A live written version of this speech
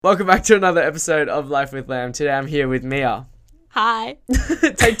Welcome back to another episode of Life with Lamb. Today I'm here with Mia. Hi.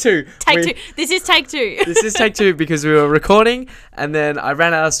 Take two. Take two. This is take two. This is take two because we were recording and then I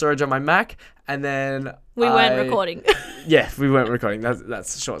ran out of storage on my Mac and then we weren't recording. Yeah, we weren't recording.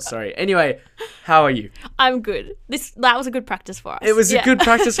 That's a short story. Anyway, how are you? I'm good. That was a good practice for us. It was a good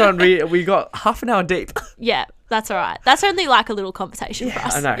practice run. We got half an hour deep. Yeah, that's all right. That's only like a little conversation for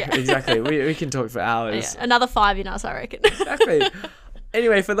us. I know, exactly. We can talk for hours. Yeah, another 5 in us, I reckon. Exactly.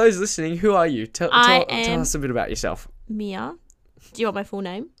 Anyway, for those listening, who are you? Tell us a bit about yourself. Mia. Do you want my full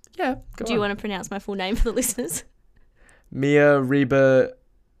name? Yeah, go on. Do you want to pronounce my full name for the listeners? Mia Reba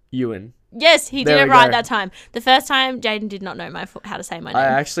Ewan. Yes, he did it right that time. The first time, Jaden did not know how to say my name. I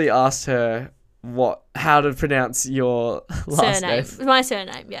actually asked her how to pronounce your last name. My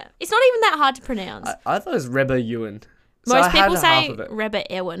surname, yeah. It's not even that hard to pronounce. I thought it was Reba Ewan. So Most people say Reba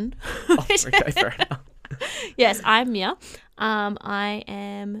Ewan. Oh, okay, fair enough. Yes, I'm Mia. I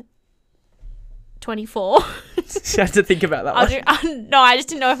am 24. You had to think about that one. No, I just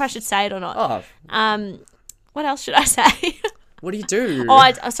didn't know if I should say it or not. Oh. What else should I say? What do you do?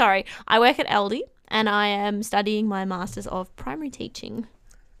 Sorry. I work at LD and I am studying my Masters of Primary Teaching.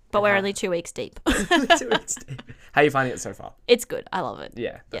 But we're only 2 weeks deep. 2 weeks deep. How are you finding it so far? It's good. I love it.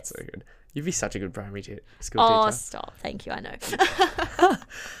 Yeah, that's so good. You'd be such a good primary school teacher. Oh, stop. Thank you. I know.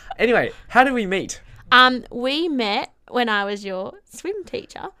 Anyway, how did we meet? We met when I was your swim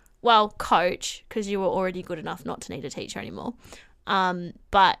teacher. Well, coach, because you were already good enough not to need a teacher anymore.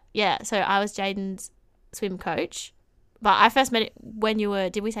 But yeah, so I was Jaden's swim coach. But I first met it when you were,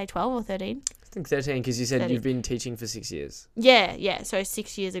 did we say 12 or 13? I think 13 because you said 13. You've been teaching for 6 years. Yeah. So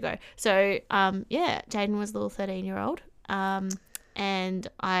 6 years ago. So, Jaden was the little 13-year-old. And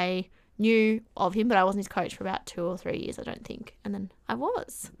I knew of him, but I wasn't his coach for about 2 or 3 years, I don't think. And then I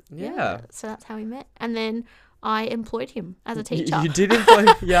was. Yeah. So that's how we met. And then I employed him as a teacher. You did employ?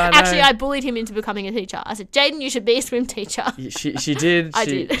 Yeah, I know. Actually, I bullied him into becoming a teacher. I said, Jaden, you should be a swim teacher. She did. I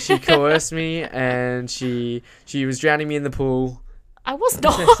did. She coerced me and she was drowning me in the pool. I was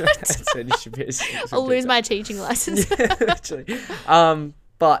not. I said you should be a swim I'll lose teacher. my teaching license. Yeah, actually.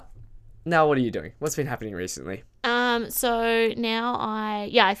 But now what are you doing? What's been happening recently? So now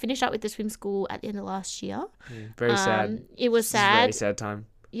I finished up with the swim school at the end of last year. Very sad. It was This is a sad. very sad time.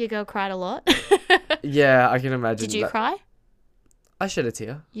 Your girl cried a lot. Yeah, I can imagine. Did you cry? I shed a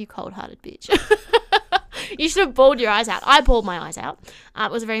tear. You cold-hearted bitch. You should have bawled your eyes out. I bawled my eyes out. It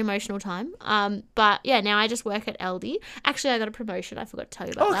was a very emotional time. But yeah, now I just work at LD. Actually, I got a promotion. I forgot to tell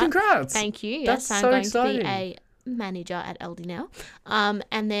you about that. Oh, congrats. Thank you. That's Yes, I'm so going exciting. to be a manager at LD now.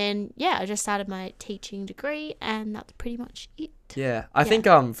 And then, yeah, I just started my teaching degree and that's pretty much it. Yeah, I think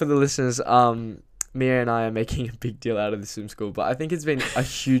for the listeners, Mia and I are making a big deal out of the swim school, but I think it's been a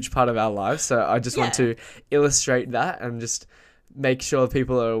huge part of our lives. So I just want to illustrate that and just make sure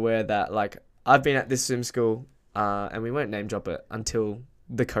people are aware that, like, I've been at this swim school, and we won't name drop it until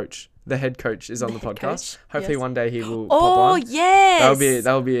the head coach is on the podcast. Coach, Hopefully one day he will pop Oh, on. yes.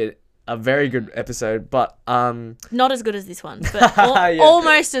 That'll be a very good episode, but not as good as this one, but Yeah.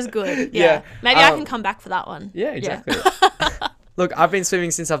 almost as good. Yeah. Yeah. Maybe I can come back for that one. Yeah, exactly. Look, I've been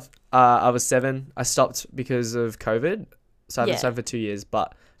swimming since I was 7. I stopped because of COVID, so I've been swimming for 2 years,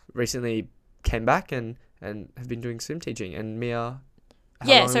 but recently came back and have been doing swim teaching. And Mia, how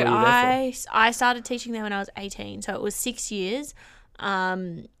long So were you there for? I started teaching there when I was 18, so it was 6 years.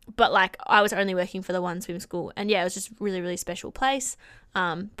 But like I was only working for the one swim school, and yeah, it was just really, really special place.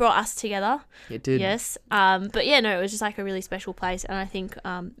 Brought us together. It did. Yes. But yeah, no, it was just like a really special place, and I think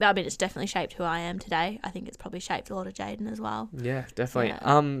it's definitely shaped who I am today. I think it's probably shaped a lot of Jaden as well. Yeah, definitely.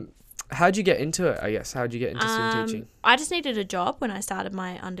 Yeah. How'd you get into it, I guess? How'd you get into swim teaching? I just needed a job when I started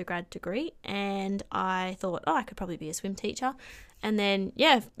my undergrad degree, and I thought, I could probably be a swim teacher. And then,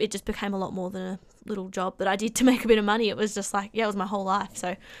 it just became a lot more than a little job that I did to make a bit of money. It was just like, it was my whole life.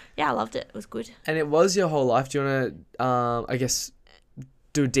 So, yeah, I loved it. It was good. And it was your whole life. Do you want to, I guess,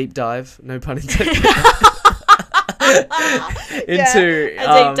 do a deep dive, no pun intended, into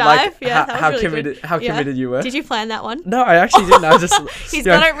a deep dive. How really committed good. committed you were? Did you plan that one? No, I actually didn't. I just He's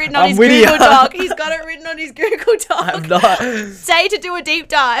got it written on his witty. Google Doc. He's got it written on his Google Doc. I'm not. Say to do a deep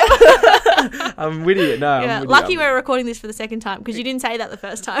dive. I'm witty. No, I'm witty. Lucky we're recording this for the second time because you didn't say that the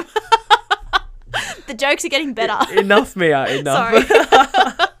first time. The jokes are getting better. Enough, Mia. Enough.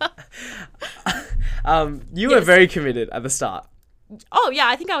 Sorry. You were very committed at the start. Oh yeah,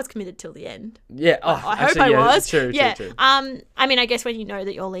 I think I was committed till the end. Yeah. Oh, I actually, hope I yeah, was. True. Yeah. True. I mean, I guess when you know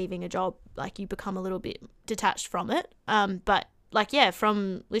that you're leaving a job, like you become a little bit detached from it. But like, yeah,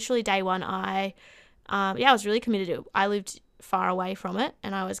 from literally day one, I was really committed to it. I lived far away from it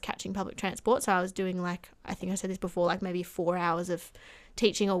and I was catching public transport. So I was doing like, I think I said this before, like maybe 4 hours of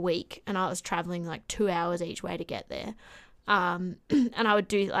teaching a week and I was traveling like 2 hours each way to get there. And I would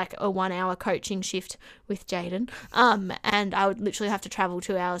do like a 1 hour coaching shift with Jaden. And I would literally have to travel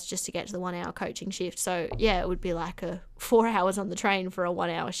 2 hours just to get to the 1 hour coaching shift. So yeah, it would be like 4 hours on the train for a 1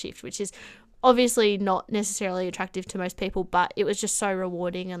 hour shift, which is obviously not necessarily attractive to most people, but it was just so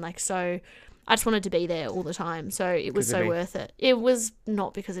rewarding and like so, I just wanted to be there all the time. So it was so worth it. It was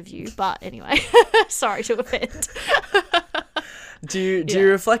not because of you, but anyway, sorry to offend. Do you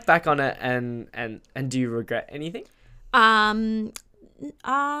reflect back on it and do you regret anything? No,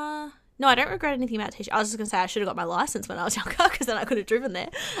 I don't regret anything about teaching. I was just going to say I should have got my license when I was younger because then I could have driven there.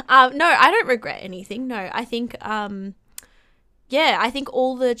 No, I don't regret anything. No, I think, I think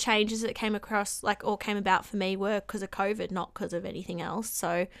all the changes that came across, like, or came about for me were because of COVID, not because of anything else.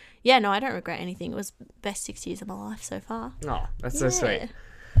 So, yeah, no, I don't regret anything. It was the best 6 years of my life so far. Oh, that's so sweet.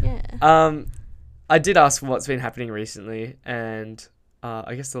 Yeah. I did ask what's been happening recently, and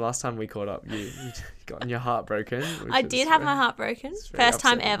I guess the last time we caught up, you got your heart broken. I did have my heart broken. First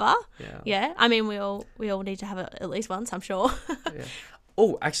time ever. Yeah. I mean, we all need to have it at least once, I'm sure. Yeah.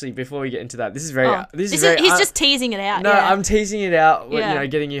 Oh, actually, before we get into that, this is very. He's just teasing it out. No, yeah. I'm teasing it out.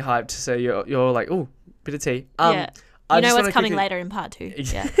 Getting you hyped, so you're like, oh, bit of tea. Yeah. You know what's coming later in part 2.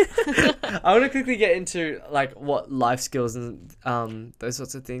 Yeah. I want to quickly get into like what life skills and those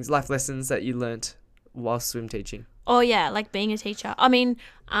sorts of things, life lessons that you learnt while swim teaching. Oh yeah, like being a teacher. I mean,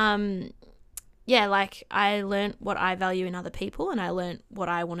 like I learnt what I value in other people, and I learnt what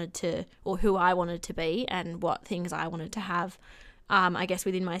I wanted to, or who I wanted to be, and what things I wanted to have. I guess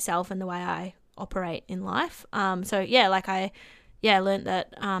within myself and the way I operate in life. So yeah, like I learnt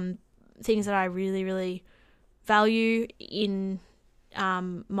that things that I really, really value in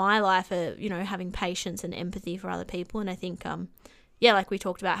my life are, having patience and empathy for other people. And I think, like we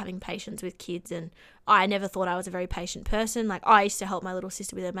talked about having patience with kids, and I never thought I was a very patient person. Like I used to help my little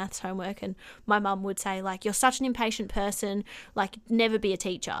sister with her maths homework, and my mum would say like, you're such an impatient person, like never be a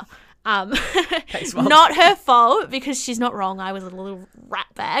teacher. Thanks, Mum. Not her fault, because she's not wrong. I was a little rat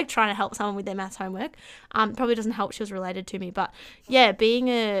bag trying to help someone with their maths homework. Probably doesn't help she was related to me, but yeah, being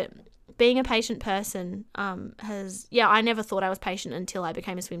a patient person I never thought I was patient until I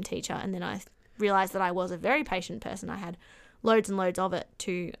became a swim teacher, and then I realized that I was a very patient person. I had loads and loads of it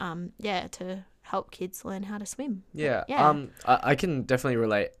to help kids learn how to swim. Yeah. I can definitely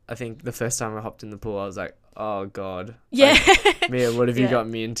relate. I think the first time I hopped in the pool, I was like, oh God. Yeah. Like, Mia, what have you got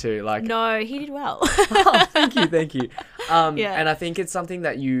me into? Like, no, he did well. Oh, thank you. And I think it's something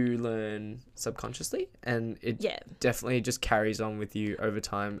that you learn subconsciously, and it definitely just carries on with you over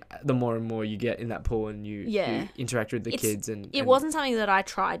time. The more and more you get in that pool and you interact with the kids, and it wasn't something that I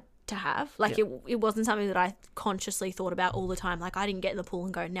tried to have. Like it wasn't something that I consciously thought about all the time. Like I didn't get in the pool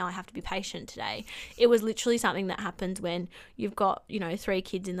and go, now I have to be patient today. It was literally something that happens when you've got 3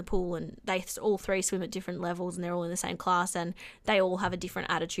 kids in the pool, and they all 3 swim at different levels, and they're all in the same class, and they all have a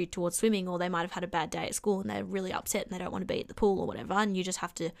different attitude towards swimming, or they might have had a bad day at school and they're really upset and they don't want to be at the pool or whatever, and you just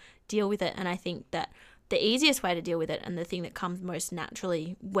have to deal with it. And I think that the easiest way to deal with it, and the thing that comes most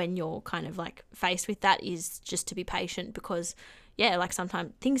naturally when you're kind of like faced with that, is just to be patient, because like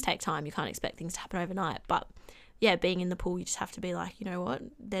sometimes things take time. You can't expect things to happen overnight. But being in the pool, you just have to be like, you know what,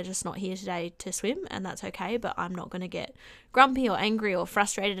 they're just not here today to swim, and that's okay, but I'm not going to get grumpy or angry or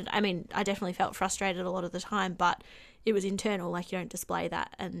frustrated. I mean, I definitely felt frustrated a lot of the time, but it was internal. Like you don't display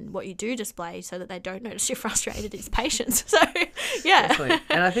that, and what you do display so that they don't notice you're frustrated is patience. So definitely.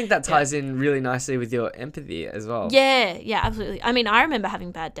 And I think that ties in really nicely with your empathy as well. Yeah, absolutely. I mean, I remember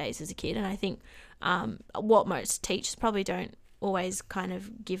having bad days as a kid, and I think what most teachers probably don't always kind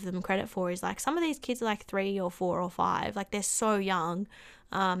of give them credit for is like, some of these kids are like 3 or 4 or 5, like they're so young,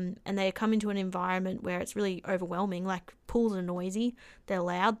 and they come into an environment where it's really overwhelming. Like pools are noisy, they're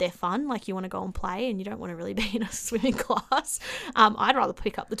loud, they're fun, like you want to go and play, and you don't want to really be in a swimming class. I'd rather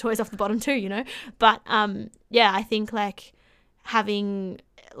pick up the toys off the bottom too, but I think like having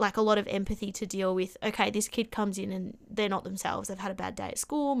like a lot of empathy to deal with, okay, this kid comes in and they're not themselves, they've had a bad day at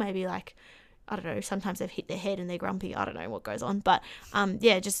school, maybe like, I don't know, sometimes they've hit their head and they're grumpy. I don't know what goes on. But,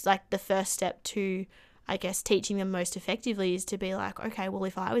 just like the first step to, I guess, teaching them most effectively is to be like, okay, well,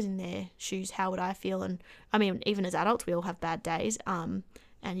 if I was in their shoes, how would I feel? And, I mean, even as adults, we all have bad days, and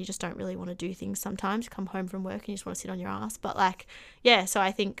you just don't really want to do things sometimes. Come home from work and you just want to sit on your ass. But, like, so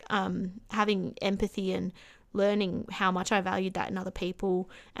I think having empathy and learning how much I valued that in other people,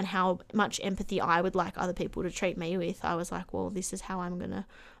 and how much empathy I would like other people to treat me with, I was like, well, this is how I'm going to,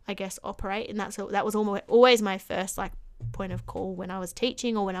 I guess, operate. And that was always my first like point of call when I was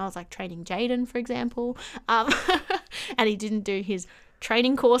teaching, or when I was like training Jaden, for example, and he didn't do his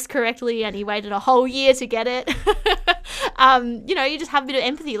training course correctly and he waited a whole year to get it. You know, you just have a bit of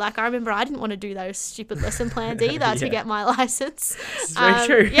empathy. Like, I remember I didn't want to do those stupid lesson plans either to get my license. It's very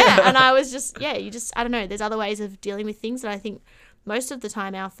true. Yeah, and I was just, I don't know, there's other ways of dealing with things that I think most of the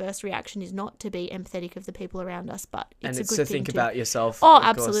time our first reaction is not to be empathetic of the people around us, but it's a good to thing think about yourself. Oh, of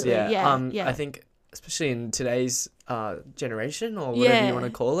course, absolutely. Yeah. I think especially in today's generation or whatever you want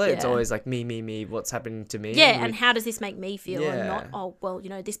to call it, it's always like me, what's happening to me. Yeah, and how does this make me feel, and not, oh, well, you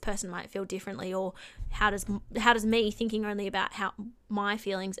know, this person might feel differently, or how does me thinking only about how my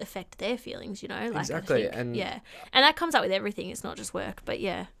feelings affect their feelings, you know? Like, exactly. I think, and that comes up with everything. It's not just work, but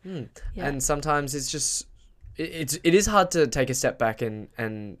And sometimes it's just it is hard to take a step back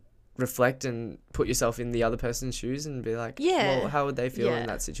and reflect and put yourself in the other person's shoes and be like, well, how would they feel in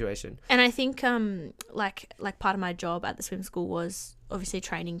that situation? And I think like part of my job at the swim school was obviously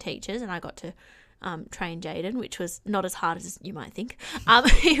training teachers, and I got to train Jaden, which was not as hard as you might think.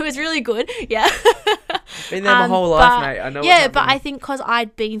 It was really good. Been there my whole life, mate. I know. Yeah, but I think because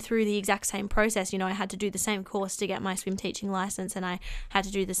I'd been through the exact same process, you know, I had to do the same course to get my swim teaching license, and I had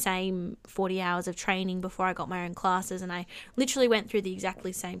to do the same 40 hours of training before I got my own classes, and I literally went through the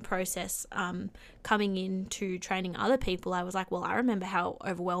exactly same process. Coming into training other people, I was like, well, I remember how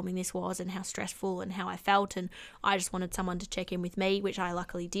overwhelming this was and how stressful and how I felt, and I just wanted someone to check in with me, which I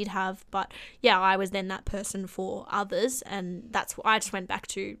luckily did have. But yeah, I was then that person for others, and that's what I just went back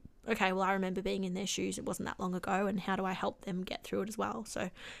to. Okay, well, I remember being in their shoes. It wasn't that long ago, and how do I help them get through it as well? So,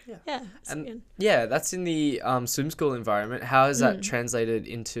 that's in the swim school environment. How has that translated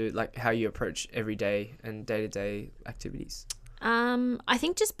into like how you approach everyday and day-to-day activities? I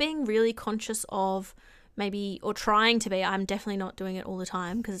think just being really conscious of maybe, or trying to be. I'm definitely not doing it all the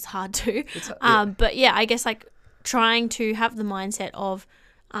time because it's hard to. But yeah, I guess like trying to have the mindset of,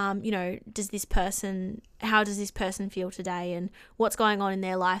 you know, how does this person feel today, and what's going on in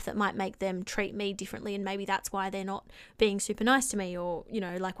their life that might make them treat me differently, and maybe that's why they're not being super nice to me. Or, you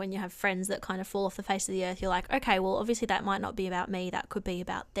know, like when you have friends that kind of fall off the face of the earth, you're like, okay, well, obviously that might not be about me, that could be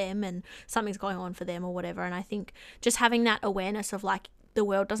about them, and something's going on for them or whatever. And I think just having that awareness of like, the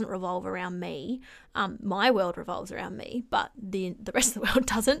world doesn't revolve around me. My world revolves around me, but the rest of the world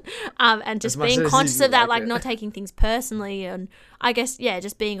doesn't. And just being conscious of that, like not taking things personally, and I guess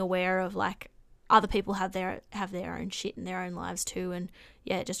just being aware of like other people have their own shit in their own lives too, and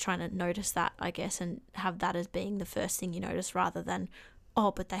just trying to notice that, I guess, and have that as being the first thing you notice rather than,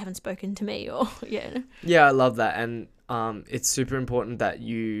 oh, but they haven't spoken to me, or Yeah, I love that, and it's super important that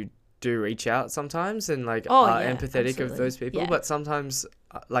you do reach out sometimes and like are empathetic absolutely. Of those people, but sometimes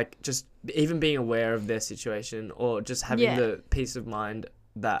like just even being aware of their situation, or just having the peace of mind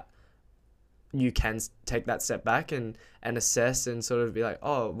that you can take that step back and assess and sort of be like,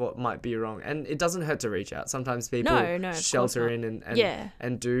 oh, what might be wrong. And it doesn't hurt to reach out. Sometimes people shelter in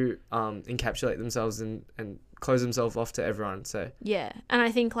and do encapsulate themselves and close themselves off to everyone. So and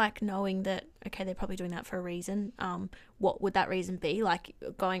I think like knowing that, okay, they're probably doing that for a reason. What would that reason be? Like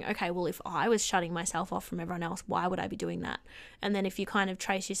going, okay, well, if I was shutting myself off from everyone else, why would I be doing that? And then if you kind of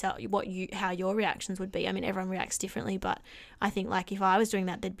trace yourself, how your reactions would be. I mean, everyone reacts differently, but I think like if I was doing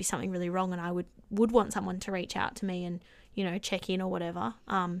that, there'd be something really wrong, and I would want someone to reach out to me and, you know, check in or whatever.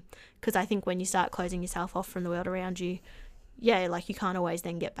 Because I think when you start closing yourself off from the world around you, like you can't always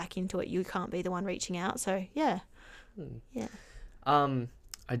then get back into it. You can't be the one reaching out. So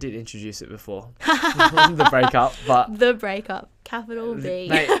I did introduce it before, the breakup, but the breakup, capital B.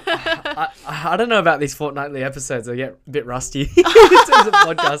 Mate, I don't know about these fortnightly episodes. I get a bit rusty in terms of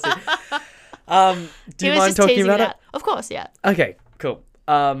podcasting. Do you mind talking about it? Of course, yeah. Okay, cool.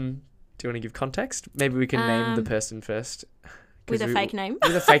 Do you want to give context? Maybe we can name the person first. With a fake name.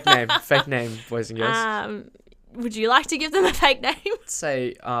 With a fake name, boys and girls. Would you like to give them a fake name?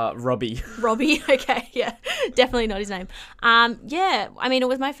 Say Robbie. Robbie, okay, yeah. Definitely not his name. I mean, it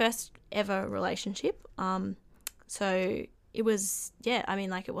was my first ever relationship. So it was, I mean,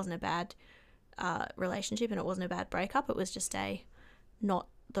 like it wasn't a bad relationship, and it wasn't a bad breakup. It was just not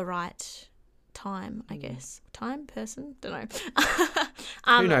the right time, I guess. Time, person, don't know.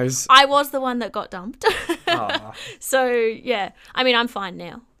 Who knows? I was the one that got dumped. So, I mean, I'm fine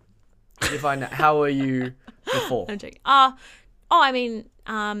now. You're fine now. How were you before? I'm joking. I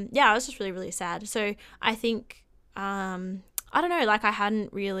was just really, really sad. So I think, I don't know, like I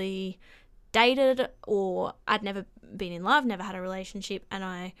hadn't really dated, or I'd never been in love, never had a relationship, and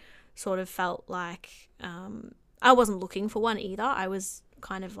I sort of felt like I wasn't looking for one either. I was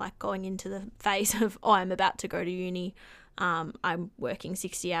kind of like going into the phase of, I'm about to go to uni. I'm working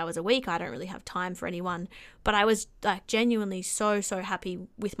 60 hours a week. I don't really have time for anyone. But I was like genuinely so happy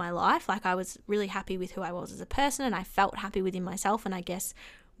with my life. Like I was really happy with who I was as a person, and I felt happy within myself. And I guess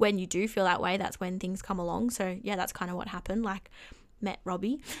when you do feel that way, that's when things come along. So yeah, that's kind of what happened. Like met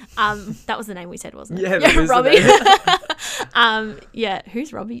Robbie. That was the name we said, wasn't it? Yeah, Robbie. Yeah,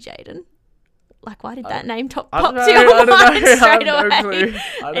 who's Robbie, Jaden? Like, why did that name pop to your mind straight away? No clue.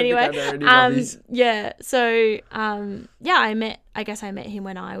 Anyway, yeah. So, yeah, I guess I met him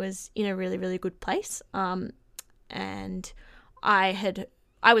when I was in a really, really good place. And I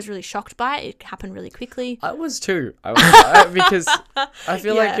was really shocked by it. It happened really quickly. I was too. Because I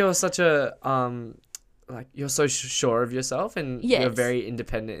feel like you're such a like you're so sure of yourself, and you're very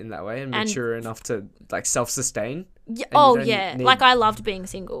independent in that way, and mature enough to like self-sustain. Yeah, like I loved being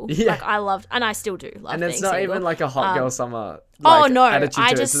single. Yeah. Like I loved, and I still do love. And it's being not single. even like a hot girl summer. Like, no,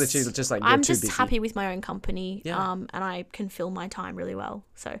 attitude to it's literally just like you're I'm too just busy. happy with my own company. And I can fill my time really well.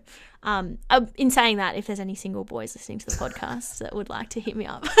 So, in saying that, if there's any single boys listening to the podcast that would like to hit me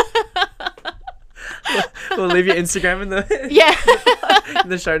up. We'll leave your Instagram in the in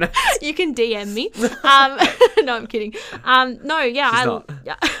the show notes. You can DM me. No, I'm kidding. No, yeah, She's not.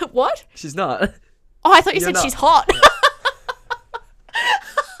 Yeah. What? She's not. Oh, I thought you You're said not. she's hot.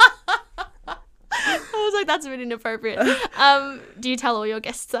 I was like, that's a bit inappropriate. Do you tell all your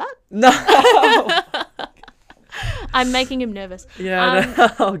guests that? No. I'm making him nervous. Yeah. No.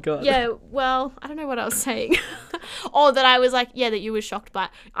 Oh god. Yeah, well, I don't know what I was saying. Or that I was like, yeah, that you were shocked by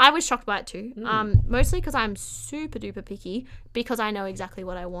it. I was shocked by it too. Mostly because I'm super duper picky, because I know exactly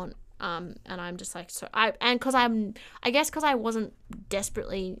what I want. And I'm just like, I guess because I wasn't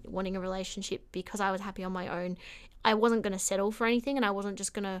desperately wanting a relationship, because I was happy on my own. I wasn't going to settle for anything, and I wasn't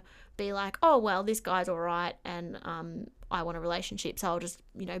just going to be like, oh, well, this guy's all right, and I want a relationship, so I'll just,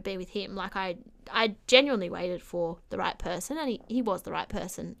 be with him. Like I genuinely waited for the right person, and he was the right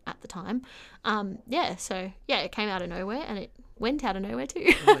person at the time. So it came out of nowhere, and it went out of nowhere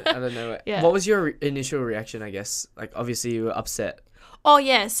too. I don't know. Yeah. What was your initial reaction, I guess? Like, obviously you were upset. Oh,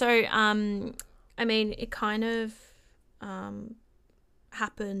 yeah. So, I mean, it kind of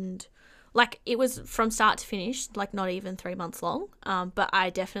happened, like, it was from start to finish, like, not even 3 months long. But I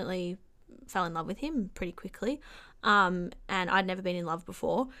definitely fell in love with him pretty quickly. And I'd never been in love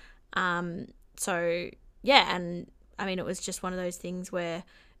before. So, yeah, and, I mean, it was just one of those things where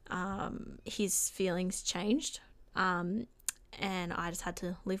his feelings changed. And I just had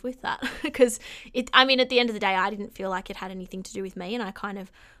to live with that, because at the end of the day, I didn't feel like it had anything to do with me. And I kind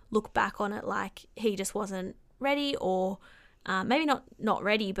of look back on it like he just wasn't ready, or maybe not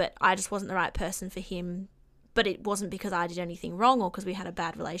ready, but I just wasn't the right person for him. But it wasn't because I did anything wrong or because we had a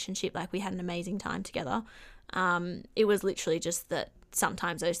bad relationship. Like, we had an amazing time together. It was literally just that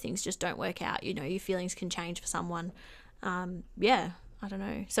sometimes those things just don't work out. Your feelings can change for someone. I don't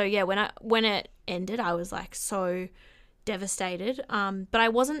know. So yeah, when it ended, I was like so devastated, but I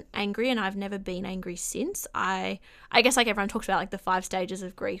wasn't angry, and I've never been angry since. I guess, like, everyone talks about like the 5 stages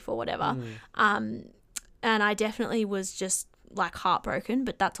of grief or whatever, and I definitely was just like heartbroken,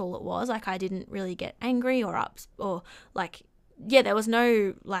 but that's all it was. Like, I didn't really get angry or there was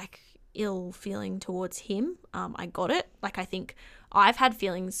no like ill feeling towards him. I got it. Like, I think I've had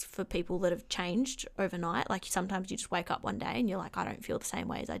feelings for people that have changed overnight. Like, sometimes you just wake up one day and you're like, I don't feel the same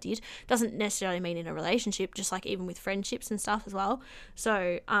way as I did. Doesn't necessarily mean in a relationship, just like even with friendships and stuff as well.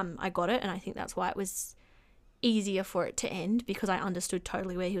 So I got it, and I think that's why it was easier for it to end, because I understood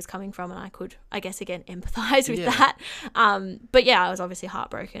totally where he was coming from, and I could, I guess, again, empathize with that. But yeah, I was obviously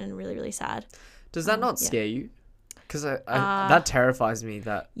heartbroken and really, really sad. Does that not scare you? Because that terrifies me,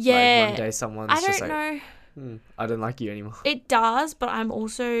 that like, one day someone's I just don't like, know. I don't like you anymore. It does, but I'm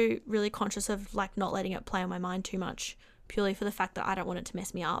also really conscious of like not letting it play on my mind too much, purely for the fact that I don't want it to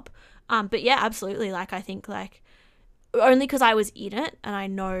mess me up. But yeah, absolutely. Like, I think like only because I was in it and I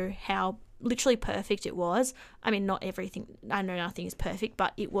know how literally perfect it was. I mean, not everything, I know nothing is perfect,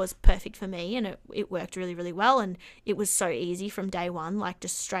 but it was perfect for me, and it worked really, really well, and it was so easy from day one, like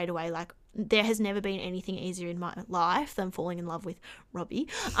just straight away. Like, there has never been anything easier in my life than falling in love with Robbie.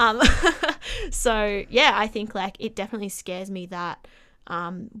 So yeah, I think like it definitely scares me that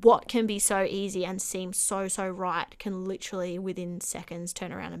what can be so easy and seem so right can literally within seconds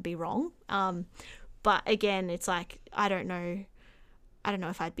turn around and be wrong. But again, it's like, I don't know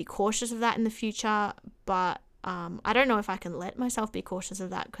if I'd be cautious of that in the future, but I don't know if I can let myself be cautious of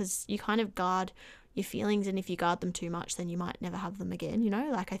that, because you kind of guard your feelings, and if you guard them too much, then you might never have them again,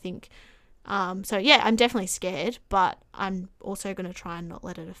 Like, I think So yeah, I'm definitely scared, but I'm also going to try and not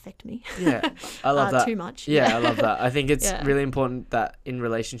let it affect me. Yeah, I love that. Too much. Yeah, I love that. I think it's Yeah. really important that in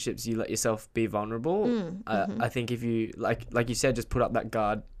relationships you let yourself be vulnerable. I think if you, like you said, just put up that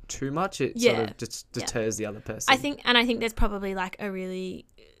guard too much, it sort of just deters the other person. I think there's probably like a really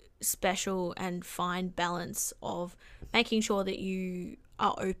special and fine balance of making sure that you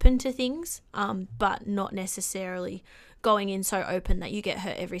are open to things, but not necessarily going in so open that you get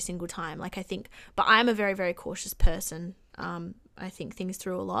hurt every single time. Like but I'm a very, very cautious person. I think things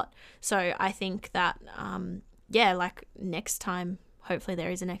through a lot. So I think that, like next time, hopefully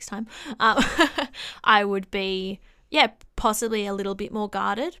there is a next time, I would be, possibly a little bit more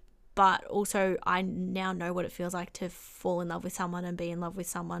guarded, but also I now know what it feels like to fall in love with someone and be in love with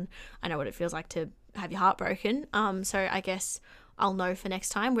someone. I know what it feels like to have your heart broken. So I guess I'll know for next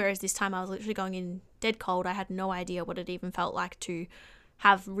time. Whereas this time I was literally going in dead cold. I had no idea what it even felt like to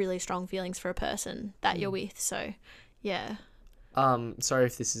have really strong feelings for a person that you're with. So, yeah. Sorry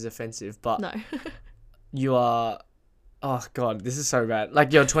if this is offensive, but No. you are, oh God, this is so bad.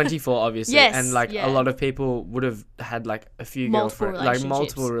 Like you're 24, obviously. Yes, and like yeah. a lot of people would have had like a few Multiple girlfriends, like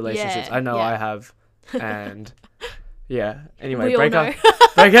multiple relationships. Yeah, I know yeah. I have. And yeah, anyway, We all know.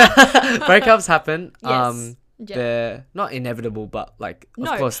 breakups happen. Yes. Yeah. They're not inevitable, but like, of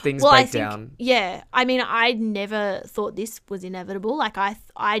No. course, things Well, I break think- down. Yeah. I mean, I never thought this was inevitable. Like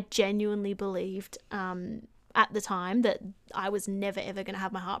I genuinely believed at the time that I was never ever going to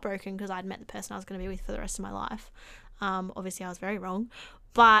have my heart broken because I'd met the person I was going to be with for the rest of my life. Obviously I was very wrong,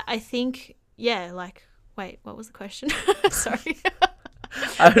 but I think, wait, what was the question? Sorry.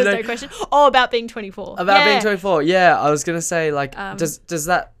 There's no question. Oh, about being 24. About being 24. Yeah, I was gonna say, like, does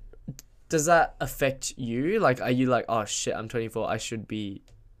that affect you? Like, are you like, oh shit, I'm 24, I should be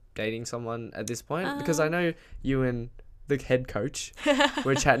dating someone at this point? Because I know you and the head coach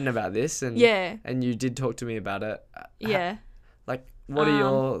were chatting about this, and and you did talk to me about it. Yeah. Like, what are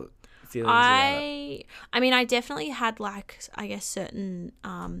your feelings about it? I mean, I definitely had certain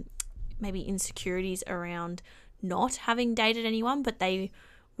maybe insecurities around not having dated anyone, but they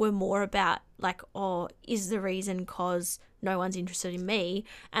were more about like, oh, is the reason cause no one's interested in me?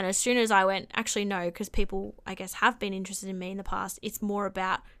 And as soon as I went, actually no, because people I guess have been interested in me in the past, it's more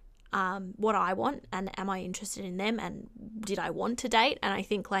about what I want and am I interested in them and did I want to date? And I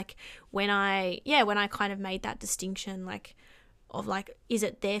think like when I kind of made that distinction of is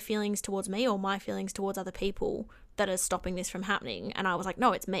it their feelings towards me or my feelings towards other people that are stopping this from happening? And I was like,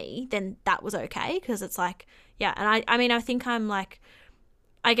 no, it's me. Then that was okay, because it's like, yeah. And I mean, I think I'm like,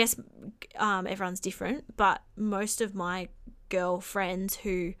 I guess everyone's different, but most of my girlfriends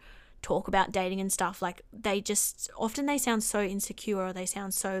who talk about dating and stuff, like they sound so insecure, or they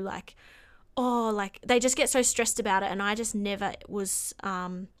sound so like, oh, like they just get so stressed about it. And I just never was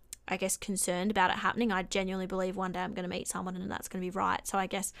I guess concerned about it happening. I genuinely believe one day I'm going to meet someone and that's going to be right. So I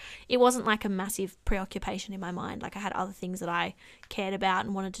guess it wasn't like a massive preoccupation in my mind. Like I had other things that I cared about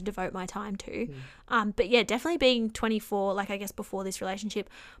and wanted to devote my time to. But yeah, definitely being 24, like I guess before this relationship,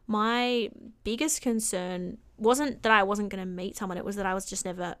 my biggest concern wasn't that I wasn't going to meet someone. It was that I was just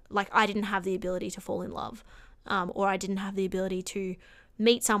never, like, I didn't have the ability to fall in love, or I didn't have the ability to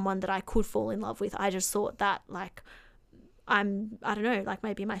meet someone that I could fall in love with. I just thought that like, I don't know, like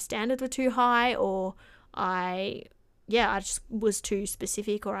maybe my standards were too high, or I just was too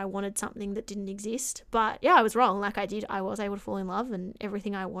specific, or I wanted something that didn't exist. But yeah, I was wrong. Like I was able to fall in love, and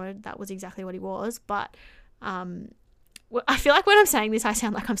everything I wanted, that was exactly what he was. But I feel like when I'm saying this, I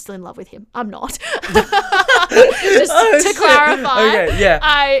sound like I'm still in love with him. I'm not. Just to clarify. Okay, yeah.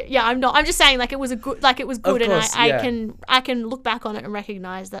 I'm not. I'm just saying like it was good, course, and I can look back on it and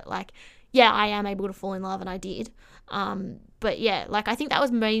recognize that like, yeah, I am able to fall in love, and I did. But yeah, like I think that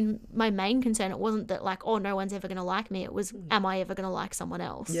was my main concern. It wasn't that like, oh, no one's ever going to like me. It was, am I ever going to like someone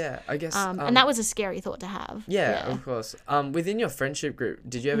else? Yeah, I guess. And that was a scary thought to have. Yeah, of course. Within your friendship group,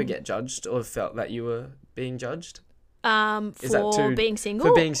 did you ever get judged or felt that you were being judged? For being single?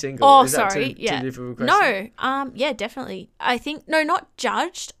 For being single. Oh, Is that sorry. too Yeah. difficult a question? No. Yeah, definitely. I think, no, not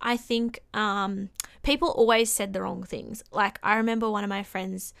judged. I think people always said the wrong things. Like I remember one of my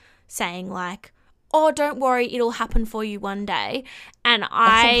friends saying like, oh, don't worry, it'll happen for you one day. And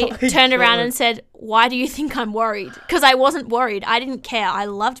I turned around and said, why do you think I'm worried? Because I wasn't worried. I didn't care. I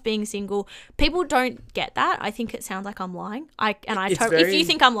loved being single. People don't get that. I think it sounds like I'm lying. If you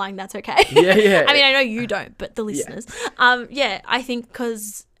think I'm lying, that's okay. Yeah. I mean, I know you don't, but the listeners. I think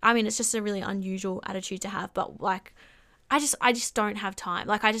because, I mean, it's just a really unusual attitude to have. But like, I just don't have time.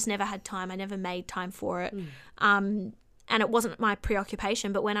 Like, I just never had time. I never made time for it. And it wasn't my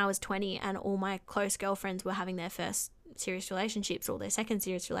preoccupation, but when I was 20 and all my close girlfriends were having their first serious relationships or their second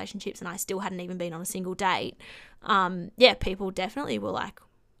serious relationships, and I still hadn't even been on a single date. People definitely were like,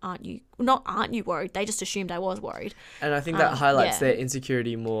 aren't you worried? They just assumed I was worried. And I think that highlights their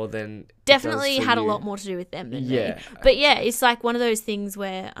insecurity more than definitely had you. A lot more to do with them than me. But yeah, it's like one of those things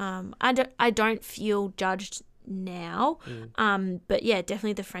where I don't feel judged now. But yeah,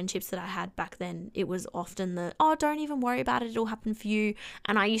 definitely the friendships that I had back then, it was often don't even worry about it, it'll happen for you.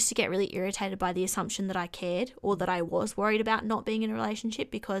 And I used to get really irritated by the assumption that I cared or that I was worried about not being in a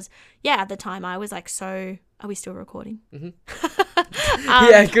relationship, because at the time I was like, so are we still recording? Mm-hmm.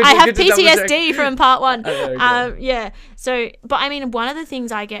 I have PTSD from part 1. So, but I mean, one of the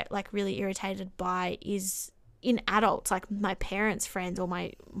things I get like really irritated by is in adults, like my parents' friends or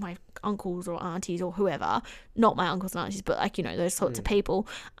my uncles or aunties or whoever, not my uncles and aunties, but like, those sorts of people,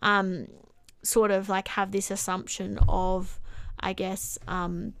 sort of like have this assumption of, I guess,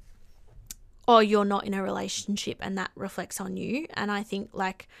 you're not in a relationship and that reflects on you. And I think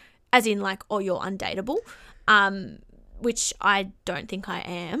like, as in like, you're undateable, which I don't think I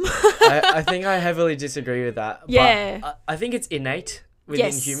am. I think I heavily disagree with that. Yeah. But I think it's innate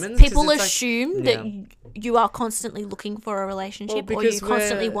within humans. People assume that you are constantly looking for a relationship or you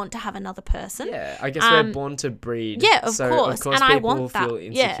constantly want to have another person. Yeah, I guess we're born to breed. Yeah, of course. And I want that. Feel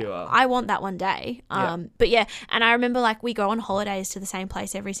insecure. Yeah, I want that one day. But yeah, and I remember like we go on holidays to the same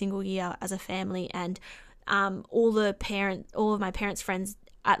place every single year as a family, and all of my parents' friends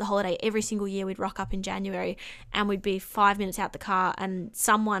at the holiday, every single year we'd rock up in January and we'd be 5 minutes out the car and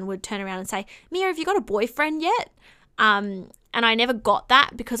someone would turn around and say, Mia, have you got a boyfriend yet? And I never got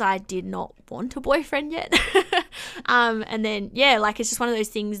that because I did not want a boyfriend yet. And then, like it's just one of those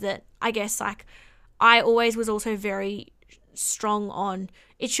things that I guess like I always was also very strong on,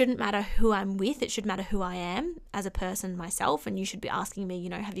 it shouldn't matter who I'm with, it should matter who I am as a person myself, and you should be asking me,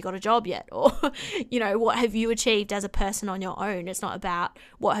 have you got a job yet? Or, what have you achieved as a person on your own? It's not about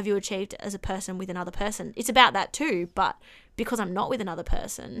what have you achieved as a person with another person. It's about that too, but because I'm not with another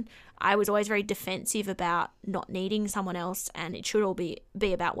person, I was always very defensive about not needing someone else, and it should all be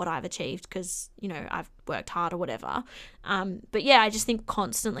about what I've achieved because, I've worked hard or whatever. But yeah, I just think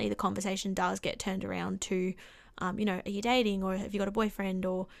constantly the conversation does get turned around to, are you dating, or have you got a boyfriend,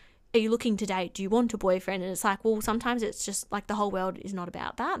 or are you looking to date? Do you want a boyfriend? And it's like, well, sometimes it's just like the whole world is not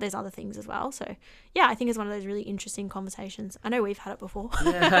about that. There's other things as well. So yeah, I think it's one of those really interesting conversations. I know we've had it before.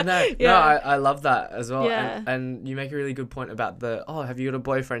 Yeah, no, Yeah. no, I love that as well. Yeah. And you make a really good point about have you got a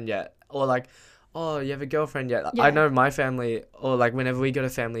boyfriend yet? Or like, you have a girlfriend yet? Yeah. I know my family, or like whenever we go to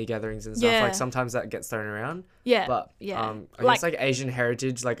family gatherings and stuff, Yeah. like sometimes that gets thrown around. Yeah. But Yeah. I guess like Asian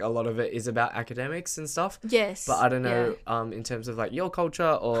heritage, like a lot of it is about academics and stuff. Yes. But I don't know, in terms of like your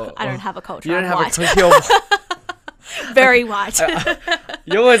culture or I don't have a culture. you don't I'm have white. a culture. Very white.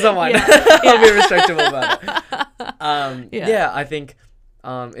 You're always on white. Yeah. I'll be respectable about it. Yeah. I think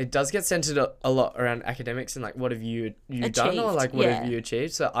it does get centered a lot around academics and like what have you done, or like what have you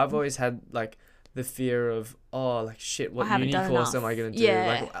achieved. So I've always had like the fear of what uni course am I going to do?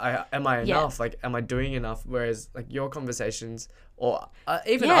 Yeah. Like am I enough? Like am I doing enough? Whereas like your conversations or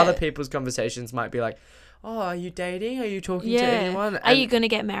even other people's conversations might be like, are you dating? Are you talking to anyone? Are you going to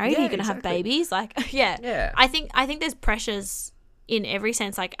get married? Are you going to have exactly. babies? Like Yeah. I think there's pressures in every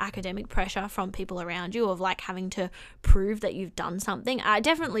sense, like academic pressure from people around you of like having to prove that you've done something. I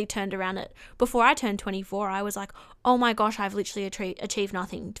definitely turned around it before I turned 24. I was like, oh my gosh, I've literally achieved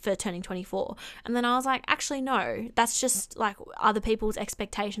nothing for turning 24. And then I was like, actually, no, that's just like other people's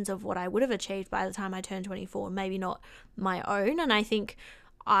expectations of what I would have achieved by the time I turned 24, maybe not my own. And I think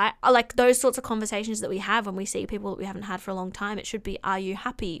I like those sorts of conversations that we have when we see people that we haven't had for a long time. It should be, are you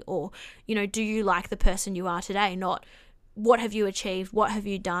happy? Or, do you like the person you are today? Not, what have you achieved? What have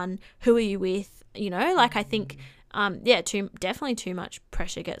you done? Who are you with? Like I think, definitely too much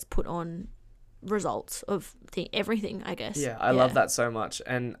pressure gets put on results of everything, I guess. Yeah, I love that so much.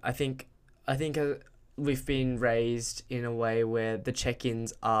 And I think we've been raised in a way where the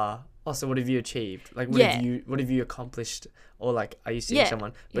check-ins are, so what have you achieved? Like, what have you accomplished? Or like, are you seeing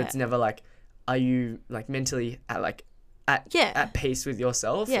someone? But it's never like, are you like mentally at peace with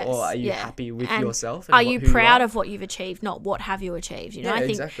yourself, or are you happy with yourself? And are you proud of what you've achieved, not what have you achieved? I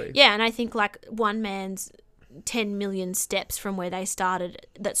think, exactly. Yeah, and I think like one man's 10 million steps from where they started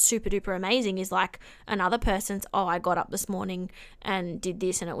that's super duper amazing is like another person's, I got up this morning and did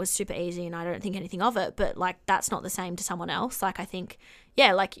this and it was super easy and I don't think anything of it, but like that's not the same to someone else. Like I think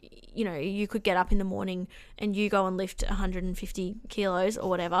you could get up in the morning and you go and lift 150 kilos or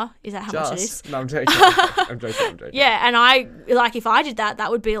whatever. Is that how much it is? No, I'm joking. I'm joking. Yeah, and I like if I did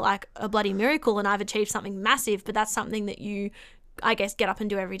that would be like a bloody miracle and I've achieved something massive, but that's something that you I guess, get up and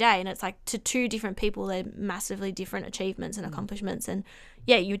do every day. And it's like, to two different people, they're massively different achievements and accomplishments. And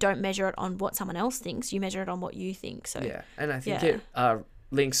yeah, you don't measure it on what someone else thinks, you measure it on what you think. So yeah, and I think it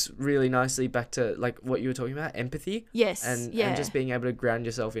links really nicely back to like what you were talking about, empathy. Yes. And just being able to ground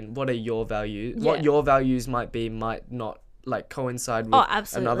yourself in what are your values, Yeah. what your values might not like coincide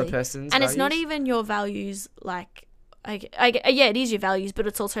with another person's and values. it's not even your values, like, yeah, it is your values, but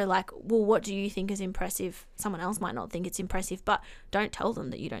it's also like, well, what do you think is impressive? Someone else might not think it's impressive, but don't tell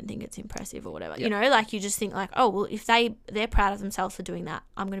them that you don't think it's impressive or whatever. Yep. You know, like, you just think like, oh, well, if they're proud of themselves for doing that,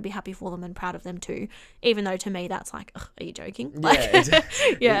 I'm going to be happy for them and proud of them too. Even though to me that's like, ugh, are you joking? Like,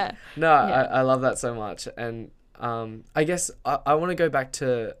 yeah. No, yeah. I love that so much. And I guess I want to go back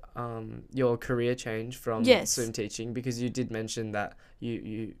to your career change from swim teaching, because you did mention that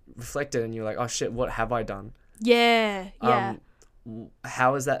you reflected and you're like, oh shit, what have I done? Yeah.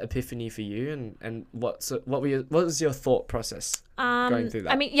 How was that epiphany for you, and what was your thought process going through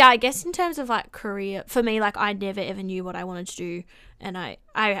that? I mean, yeah, I guess in terms of like career, for me, like, I never ever knew what I wanted to do, and I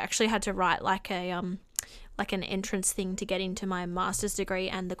actually had to write like an entrance thing to get into my master's degree,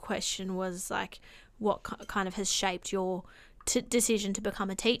 and the question was like, what kind of has shaped your decision to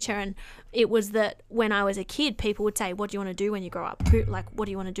become a teacher? And it was that when I was a kid, people would say, what do you want to do when you grow up? What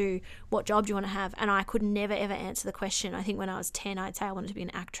do you want to do? What job do you want to have? And I could never ever answer the question. I think when I was 10, I'd say I wanted to be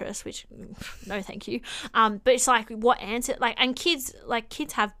an actress, which no thank you. But it's like, what answer, like, and kids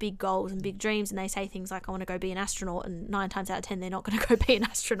have big goals and big dreams, and they say things like, I want to go be an astronaut, and 9 times out of 10 they're not going to go be an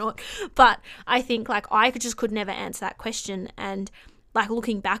astronaut. But I think like I could never answer that question. And like,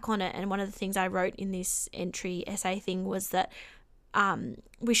 looking back on it, and one of the things I wrote in this entry essay thing was that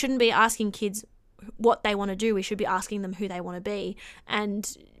we shouldn't be asking kids what they want to do. We should be asking them who they want to be.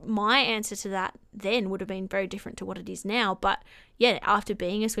 And my answer to that then would have been very different to what it is now. But yeah, after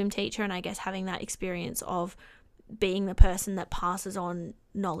being a swim teacher, and I guess having that experience of being the person that passes on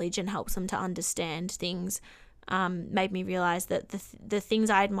knowledge and helps them to understand things, made me realize that the things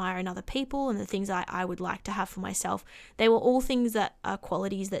I admire in other people and the things I would like to have for myself, they were all things that are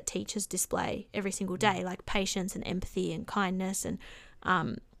qualities that teachers display every single day, like patience and empathy and kindness. And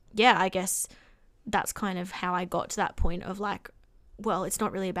I guess that's kind of how I got to that point of like, well, it's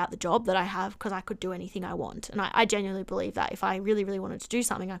not really about the job that I have, because I could do anything I want. And I genuinely believe that if I really, really wanted to do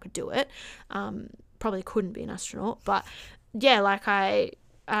something, I could do it. Probably couldn't be an astronaut, but yeah, like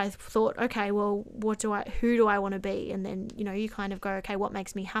I thought, okay, well, who do I want to be? And then, you know, you kind of go, okay, what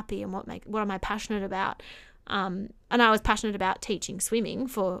makes me happy, and what am I passionate about? And I was passionate about teaching swimming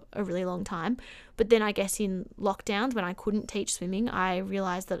for a really long time. But then I guess in lockdowns, when I couldn't teach swimming, I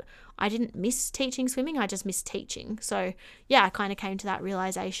realized that I didn't miss teaching swimming, I just missed teaching. So yeah, I kind of came to that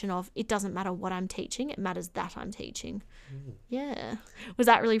realization of, it doesn't matter what I'm teaching, it matters that I'm teaching. Yeah. Was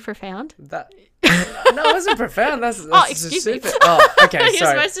that really profound? No, it wasn't profound. That's excuse me. Oh, okay, sorry. You're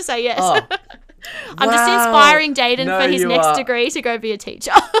supposed to say yes. Oh. I'm just inspiring Jayden for his next degree to go be a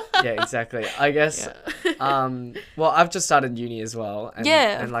teacher. Yeah, exactly. I guess. Well, I've just started uni as well, and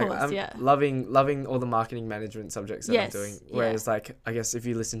of like course, I'm loving all the marketing management subjects that I'm doing. Whereas, like, I guess if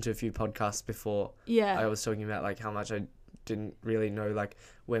you listen to a few podcasts before, I was talking about like how much I didn't really know like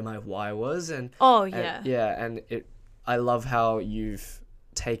where my why was, and I love how you've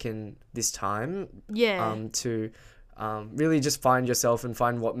taken this time, to really just find yourself and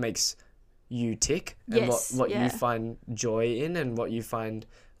find what makes you tick, and what you find joy in, and what you find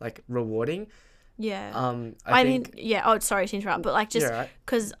like rewarding. I think sorry to interrupt, but like, just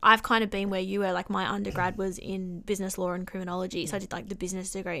because I've kind of been where you were, like my undergrad was in business law and criminology, so I did like the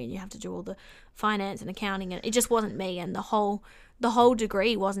business degree, and you have to do all the finance and accounting, and it just wasn't me, and the whole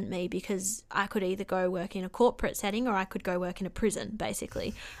degree wasn't me, because I could either go work in a corporate setting or I could go work in a prison,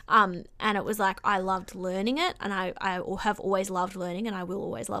 basically. And it was like, I loved learning it, and I have always loved learning, and I will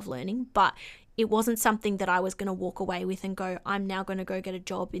always love learning, but it wasn't something that I was going to walk away with and go, I'm now going to go get a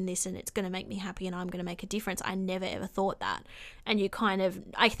job in this and it's going to make me happy and I'm going to make a difference. I never ever thought that. And you kind of,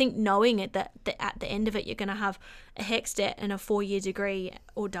 I think knowing it, that at the end of it, you're going to have a HECS debt and a 4-year degree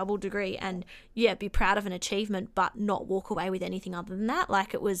or double degree, and be proud of an achievement, but not walk away with anything other than that.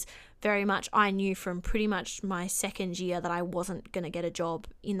 Like, it was very much, I knew from pretty much my second year that I wasn't going to get a job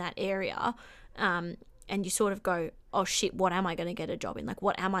in that area. And you sort of go, oh shit, what am I going to get a job in? Like,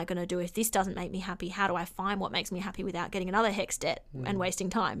 what am I going to do if this doesn't make me happy? How do I find what makes me happy without getting another HECS debt and wasting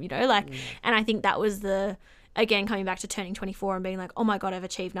time, you know? Like, and I think that was again, coming back to turning 24 and being like, oh my God, I've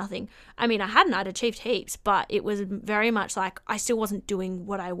achieved nothing. I mean, I'd achieved heaps, but it was very much like I still wasn't doing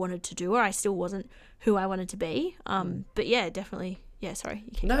what I wanted to do, or I still wasn't who I wanted to be. But yeah, definitely. Yeah, sorry.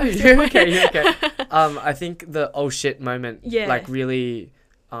 No, you're okay. I think the oh shit moment, like, really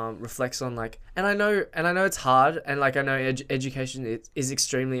reflects on like, and I know it's hard, and like I know education is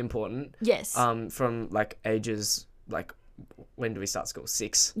extremely important. Yes. From like ages like, when do we start school?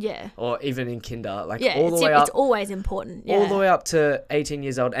 6. Yeah. Or even in kinder, like Yeah. all the way up. It's always important. Yeah. All the way up to 18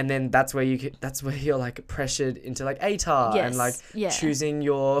 years old, and then that's where you're like pressured into like ATAR and like choosing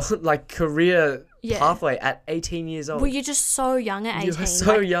your like career pathway at 18 years old. Well, you're just so young at 18. You're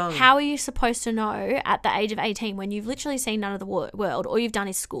so young. How are you supposed to know at the age of 18 when you've literally seen none of the world, all you've done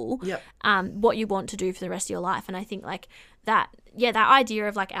is school, what you want to do for the rest of your life? And I think like that idea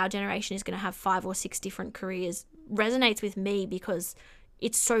of like our generation is going to have 5 or 6 different careers resonates with me because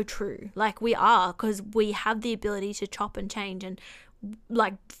it's so true. Like because we have the ability to chop and change and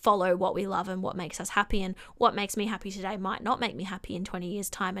like follow what we love and what makes us happy, and what makes me happy today might not make me happy in 20 years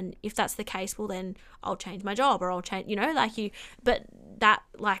time. And if that's the case, well then I'll change my job, or I'll change, but that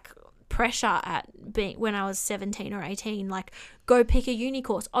like pressure at being when I was 17 or 18, like go pick a uni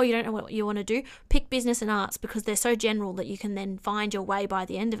course. Oh, you don't know what you want to do? Pick business and arts, because they're so general that you can then find your way by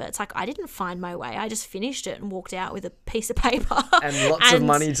the end of it. It's like, I didn't find my way. I just finished it and walked out with a piece of paper and lots of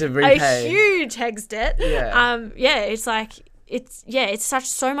money to repay. A huge HECS debt. Yeah. It's like, it's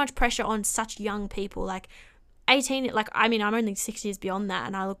so much pressure on such young people. Like 18, like, I mean, I'm only 6 years beyond that,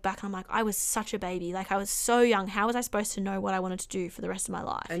 and I look back and I'm like, I was such a baby. Like, I was so young. How was I supposed to know what I wanted to do for the rest of my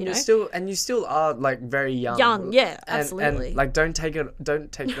life? And you still are like very young. Young, yeah, absolutely. And like, don't take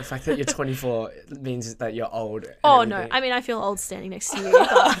the fact that you're 24 means that you're old. Oh no, I mean, I feel old standing next to you.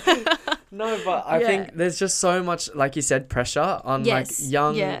 But no, but I think there's just so much, like you said, pressure on like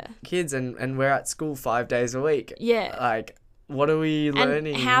young kids, and we're at school 5 days a week. Yeah. Like, what are we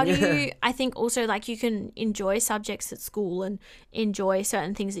learning? And how do you, I think also like you can enjoy subjects at school and enjoy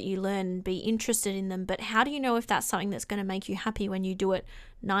certain things that you learn and be interested in them, but how do you know if that's something that's going to make you happy when you do it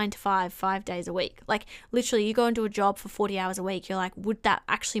 9 to 5, 5 days a week? Like literally you go into a job for 40 hours a week, you're like, would that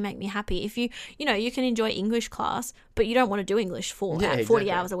actually make me happy? If you can enjoy English class, but you don't want to do English for 40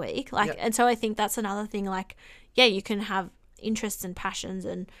 hours a week. Like, and so I think that's another thing, like, you can have interests and passions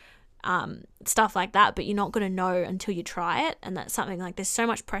and stuff like that, but you're not going to know until you try it. And that's something like there's so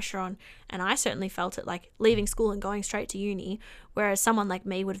much pressure on, and I certainly felt it like leaving school and going straight to uni, whereas someone like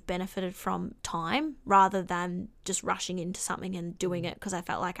me would have benefited from time rather than just rushing into something and doing it because I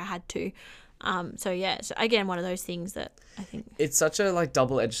felt like I had to. So again, one of those things that I think it's such a like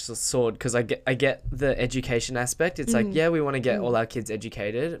double-edged sword, because I get the education aspect. It's like, we want to get all our kids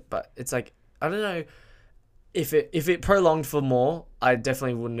educated, but it's like, I don't know, if it prolonged for more, I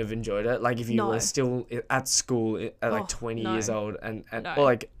definitely wouldn't have enjoyed it. Like if you were still at school at like 20 years old and or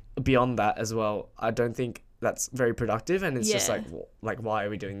like beyond that as well, I don't think that's very productive. And it's just like why are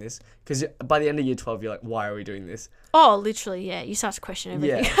we doing this? Because by the end of year 12, you're like, why are we doing this? Oh, literally, yeah. You start to question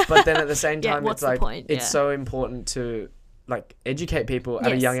everything. Yeah, but then at the same time, what's it's like the point? It's so important to like educate people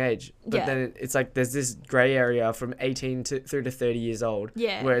at a young age, but then it's like there's this gray area from 18 through to 30 years old,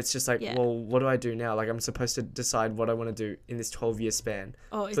 where it's just like, well, what do I do now? Like I'm supposed to decide what I want to do in this 12-year span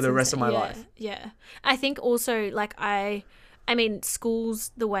for the rest of my life. I think also like I mean,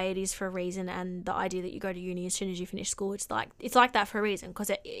 school's the way it is for a reason, and the idea that you go to uni as soon as you finish school, it's like that for a reason,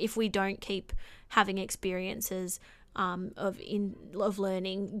 because if we don't keep having experiences of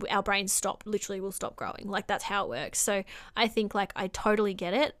learning, our brains will stop growing. Like that's how it works. So I think like I totally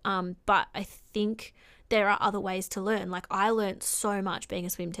get it, but I think there are other ways to learn. Like I learned so much being a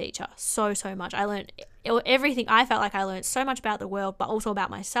swim teacher, so much. I learned everything. I felt like I learned so much about the world, but also about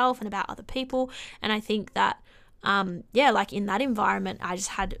myself and about other people. And I think that like in that environment, I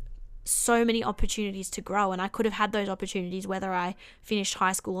just had so many opportunities to grow, and I could have had those opportunities whether I finished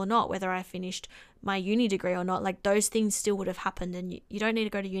high school or not, whether I finished my uni degree or not. Like those things still would have happened, and you don't need to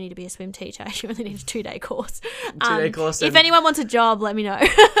go to uni to be a swim teacher. You only need a 2-day course. If anyone wants a job, let me know.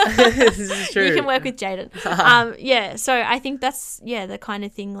 This is true. You can work with Jaden. So I think that's the kind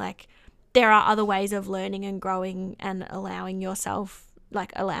of thing, like there are other ways of learning and growing and allowing your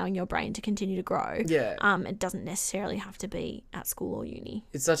brain to continue to grow. It doesn't necessarily have to be at school or uni.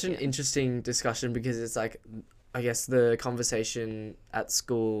 It's such an interesting discussion, because it's like, I guess the conversation at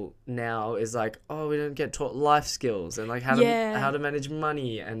school now is like, oh, we don't get taught life skills and like how to manage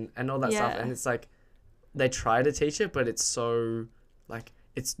money and all that stuff. And it's like they try to teach it, but it's so like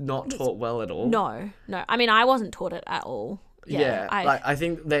it's not taught well at all. No. I mean, I wasn't taught it at all. I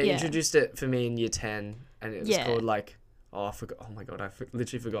think they introduced it for me in year 10, and it was called like, oh, I forgot. Oh my God,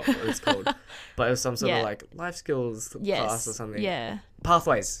 literally forgot what it was called. But it was some sort of like life skills class or something. Yeah.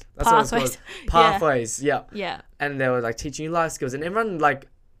 Pathways. That's what it was called. Pathways. Yeah. And they were like teaching you life skills, and everyone like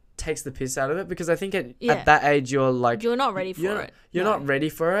takes the piss out of it, because I think at that age you're like, you're not ready for it. You're not ready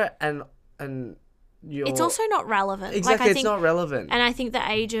for it, and it's also not relevant. Exactly, Like, I it's think, not relevant. and I think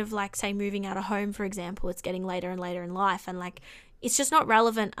the age of, like, say, moving out of home, for example, it's getting later and later in life, and, like, it's just not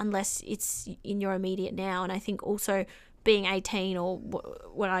relevant unless it's in your immediate now. And I think also being 18 or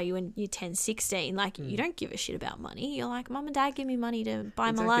what are you in year 10, 16, like, you don't give a shit about money. You're like, mum and dad give me money to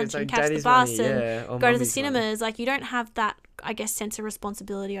buy my lunch and catch the bus and go to the cinemas. Like, you don't have that, I guess, sense of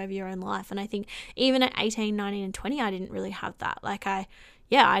responsibility over your own life. And I think even at 18, 19 and 20, I didn't really have that. Like, I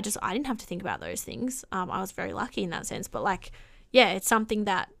didn't have to think about those things. I was very lucky in that sense. But, like, yeah, it's something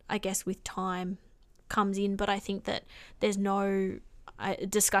that I guess with time comes in. But I think that there's no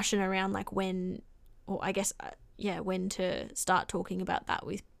discussion around, like, when, or I guess, when to start talking about that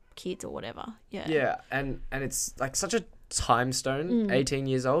with kids or whatever. Yeah, and it's like such a time stone. 18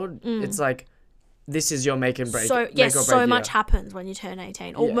 years old, it's like, this is your make and break. So yes, so much happens when you turn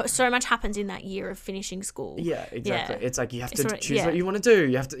 18, or so much happens in that year of finishing school. Yeah, exactly. It's like you have to Sort of, choose what you want to do.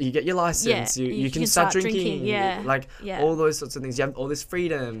 You get your license. You can start drinking. All those sorts of things. You have all this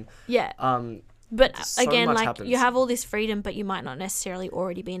freedom. But so again, like, happens. You have all this freedom, but you might not necessarily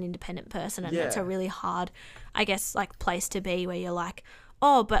already be an independent person, and it's a really hard, I guess, like, place to be, where you're like,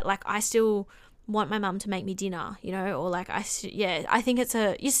 oh, but, like, I still want my mum to make me dinner, you know, or, like, I think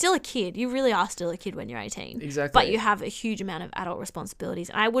you're still a kid. You really are still a kid when you're 18. Exactly. But you have a huge amount of adult responsibilities.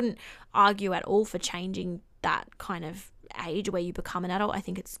 And I wouldn't argue at all for changing that kind of age where you become an adult. I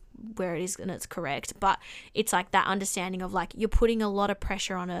think it's where it is and it's correct. But it's like that understanding of, like, you're putting a lot of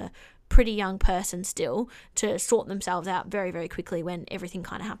pressure on a pretty young person still to sort themselves out very, very quickly when everything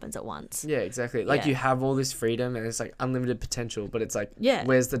kind of happens at once. Yeah, exactly. Like, you have all this freedom and it's like unlimited potential, but it's like,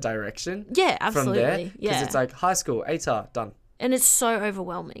 where's the direction? Yeah, absolutely. From there? Because it's like high school, ATAR, done. And it's so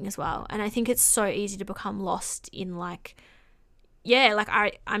overwhelming as well. And I think it's so easy to become lost in, like, like,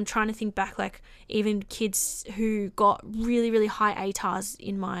 I'm trying to think back, like, even kids who got really, really high ATARs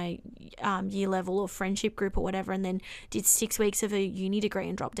in my year level or friendship group or whatever, and then did 6 weeks of a uni degree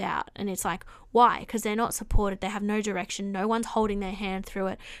and dropped out. And it's like, why? Because they're not supported. They have no direction. No one's holding their hand through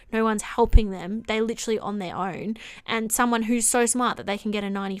it. No one's helping them. They're literally on their own. And someone who's so smart that they can get a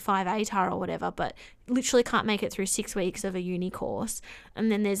 95 ATAR or whatever, but literally can't make it through 6 weeks of a uni course.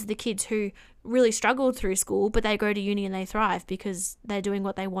 And then there's the kids who really struggled through school, but they go to uni and they thrive because they're doing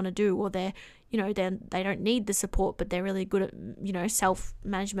what they want to do, or they don't need the support, but they're really good at,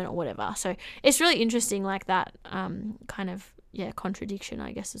 self-management or whatever. So it's really interesting, like, that kind of, contradiction,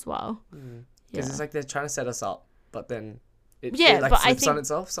 I guess, as well. Because it's like they're trying to set us up, but then it but flips on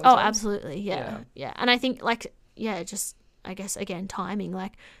itself sometimes. Oh, absolutely, yeah. And I think, like, just, I guess, again, timing,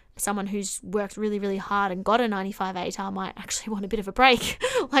 like, someone who's worked really, really hard and got a 95 ATAR might actually want a bit of a break.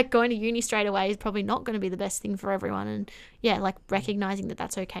 Like, going to uni straight away is probably not going to be the best thing for everyone. And like, recognizing that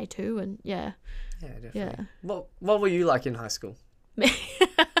that's okay too. And definitely. What were you like in high school?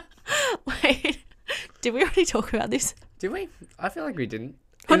 Wait, did we already talk about this? Did we? I feel like we didn't.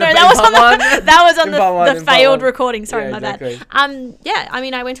 Oh, no, that was on the failed recording. Sorry, my exactly. bad. I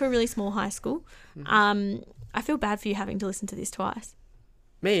mean, I went to a really small high school. I feel bad for you having to listen to this twice.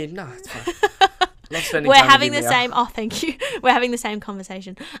 Me? No, it's fine. Love spending We're time having with the you, same. Oh, thank you. We're having the same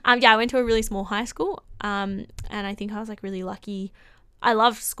conversation. I went to a really small high school. And I think I was, like, really lucky. I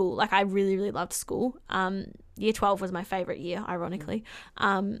loved school. Like, I really, really loved school. Year 12 was my favorite year, ironically.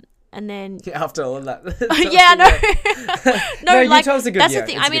 And then after all of that. No, like, year 12's a good that's year. the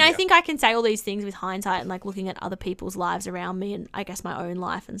thing. It's I a mean, good I year. think I can say all these things with hindsight and, like, looking at other people's lives around me and I guess my own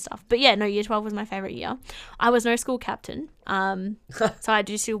life and stuff. But year 12 was my favorite year. I was no school captain. So I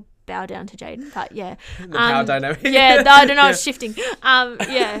do still bow down to Jaden, but The power dynamic. I don't know, it's shifting.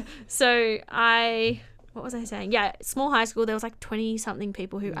 So what was I saying? Small high school, there was like 20 something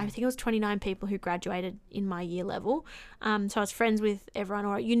people who, I think it was 29 people who graduated in my year level. So I was friends with everyone,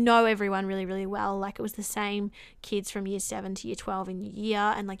 or everyone really, really well. Like, it was the same kids from year 7 to year 12 in your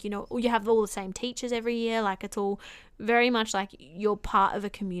year. And, like, you have all the same teachers every year. Like, it's all very much like you're part of a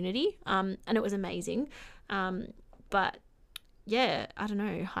community. And it was amazing. But I don't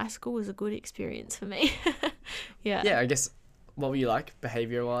know. High school was a good experience for me. Yeah, I guess. What were you like,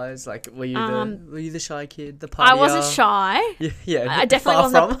 behaviour-wise? Like, were you the shy kid, the partier? I wasn't shy. Yeah. I definitely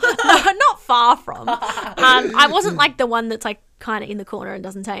wasn't. No, not far from. I wasn't like the one that's like kind of in the corner and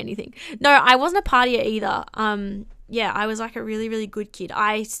doesn't say anything. No, I wasn't a partier either. I was like a really, really good kid.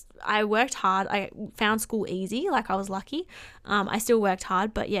 I worked hard. I found school easy. Like, I was lucky. I still worked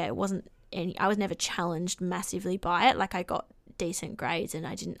hard, but it wasn't I was never challenged massively by it. Like, I got decent grades and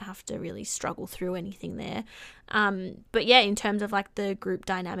I didn't have to really struggle through anything there. But in terms of like the group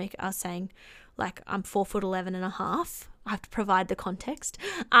dynamic, I was saying, like, I'm 4'11" and a half, I have to provide the context.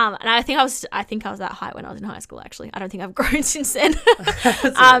 And I think I was that height when I was in high school, actually. I don't think I've grown since then.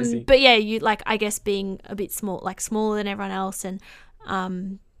 That's amazing. But yeah, you like, I guess being a bit small, like smaller than everyone else. And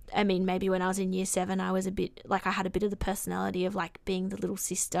I mean, maybe when I was in year 7, I was a bit like, I had a bit of the personality of like being the little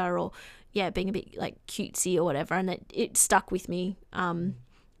sister, or being a bit like cutesy or whatever. And it stuck with me.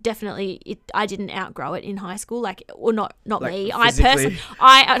 Definitely, I didn't outgrow it in high school, like, or not like me. Physically.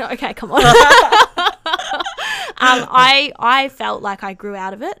 Okay, come on. I felt like I grew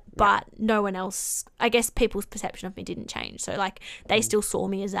out of it, but no one else, I guess people's perception of me didn't change. So like they still saw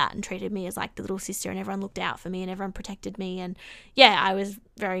me as that and treated me as like the little sister, and everyone looked out for me and everyone protected me. And yeah, I was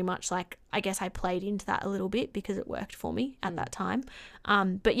very much like, I guess I played into that a little bit because it worked for me at that time.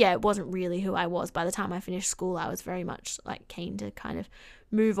 But yeah, it wasn't really who I was. By the time I finished school, I was very much like keen to kind of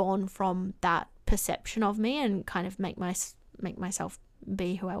move on from that perception of me and kind of make myself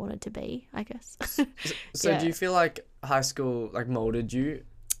be who I wanted to be, I guess. So do you feel like high school like molded you?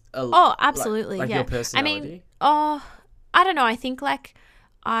 Oh, absolutely. Like yeah. your personality? I mean, I don't know. I think like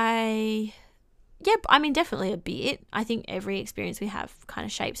I mean, definitely a bit. I think every experience we have kind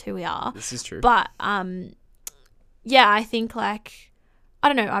of shapes who we are. This is true. But yeah, I think like, I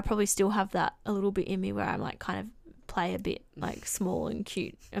don't know, I probably still have that a little bit in me where I'm like kind of play a bit like small and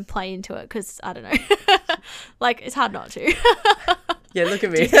cute and play into it, because I don't know, like it's hard not to. Yeah, look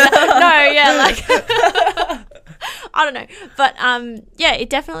at me. No, yeah, like I don't know, but yeah, it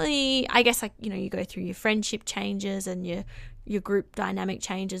definitely, I guess, like, you know, you go through your friendship changes and your group dynamic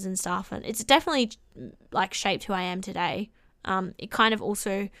changes and stuff, and it's definitely like shaped who I am today. It kind of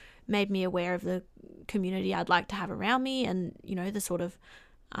also made me aware of the community I'd like to have around me, and you know, the sort of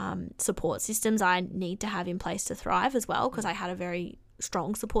support systems I need to have in place to thrive as well, because I had a very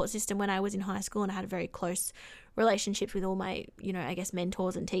strong support system when I was in high school, and I had a very close relationships with all my, you know, I guess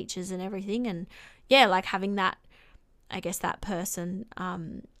mentors and teachers and everything. And yeah, like having that, I guess, that person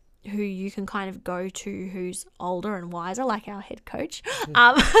who you can kind of go to who's older and wiser, like our head coach.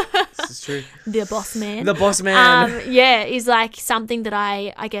 This is true. The boss man. The boss man. Yeah, is like something that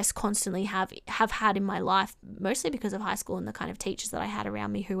I guess constantly have had in my life, mostly because of high school and the kind of teachers that I had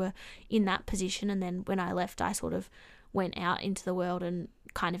around me who were in that position. And then when I left, I sort of went out into the world and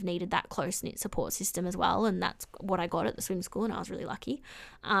kind of needed that close-knit support system as well, and that's what I got at the swim school, and I was really lucky.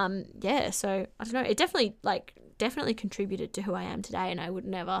 Yeah, so I don't know, it definitely contributed to who I am today, and I would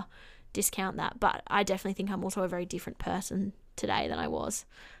never discount that. But I definitely think I'm also a very different person today than I was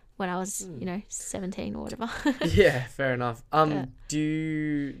when I was, you know, 17 or whatever. Yeah, fair enough. Yeah. Do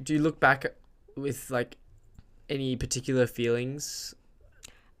you look back with like any particular feelings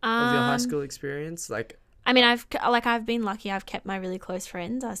of your high school experience? Like, I mean, I've been lucky. I've kept my really close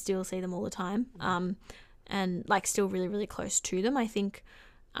friends. I still see them all the time. And like still really, really close to them. I think,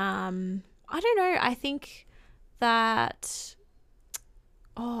 I don't know. I think that,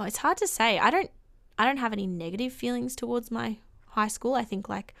 it's hard to say. I don't have any negative feelings towards my high school. I think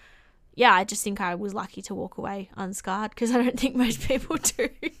like, yeah, I just think I was lucky to walk away unscarred, because I don't think most people do.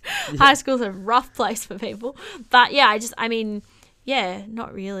 Yeah. High school's a rough place for people. But yeah, yeah,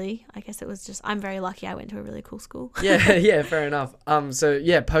 not really. I guess it was just, I'm very lucky I went to a really cool school. Yeah, fair enough. So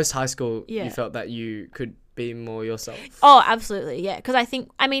yeah, post high school, Yeah. you felt that you could be more yourself. Oh, absolutely, yeah. Because I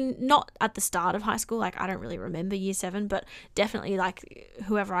think, I mean, not at the start of high school, like I don't really remember year 7, but definitely like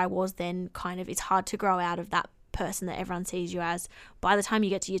whoever I was then, kind of, it's hard to grow out of that person that everyone sees you as. By the time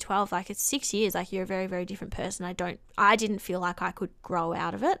you get to year 12, like it's 6 years, like you're a very, very different person. I didn't feel like I could grow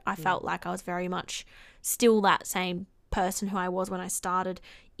out of it. I felt like I was very much still that same person who I was when I started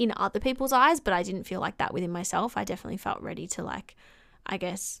in other people's eyes, but I didn't feel like that within myself. I definitely felt ready to, like, I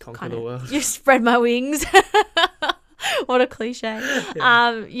guess, Conquer kind the of world. just spread my wings. What a cliche.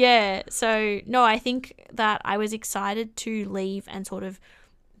 Yeah. So no, I think that I was excited to leave and sort of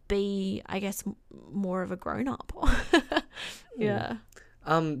be, I guess, more of a grown up. Yeah.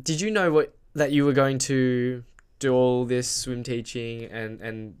 Did you know that you were going to do all this swim teaching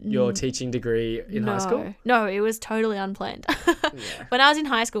and your teaching degree in high school? No, it was totally unplanned. Yeah. When I was in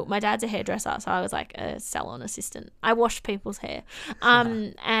high school, my dad's a hairdresser, so I was like a salon assistant. I washed people's hair.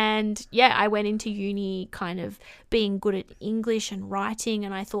 And yeah, I went into uni kind of being good at English and writing,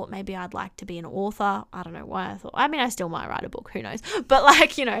 and I thought maybe I'd like to be an author. I don't know why I thought. I mean, I still might write a book, who knows? But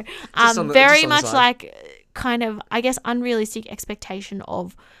like, you know, very much side. like kind of, I guess, unrealistic expectation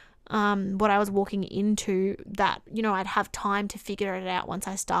of what I was walking into, that, you know, I'd have time to figure it out once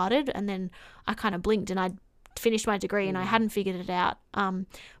I started, and then I kind of blinked and I'd finished my degree and I hadn't figured it out.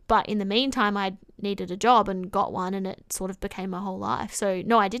 But in the meantime, I needed a job and got one, and it sort of became my whole life. So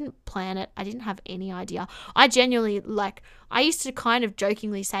no, I didn't plan it. I didn't have any idea. I genuinely, like, I used to kind of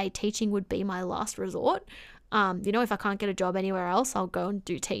jokingly say teaching would be my last resort. if I can't get a job anywhere else, I'll go and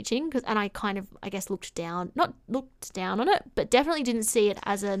do teaching. And I kind of, I guess, not looked down on it, but definitely didn't see it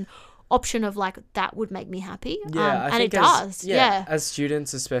as an option of like that would make me happy. Yeah, and it does. Yeah. As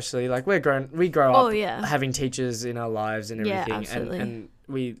students especially, like we grow up yeah. having teachers in our lives and everything. Yeah, absolutely. And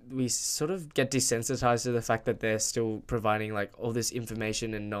we sort of get desensitized to the fact that they're still providing like all this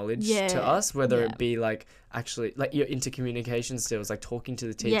information and knowledge to us, whether it be like actually like your intercommunication skills, like talking to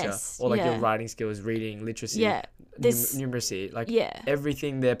the teacher, or like your writing skills, reading, literacy, numeracy, like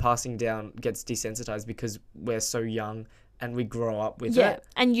everything they're passing down gets desensitized because we're so young and we grow up with it.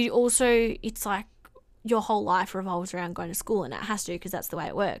 And you also, it's like your whole life revolves around going to school, and it has to because that's the way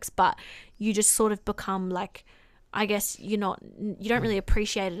it works. But you just sort of become like, I guess you don't really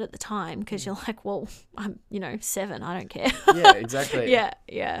appreciate it at the time because you're like, well, I'm 7, I don't care. Yeah, exactly.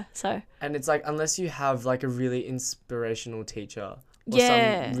 yeah. So, and it's like, unless you have like a really inspirational teacher or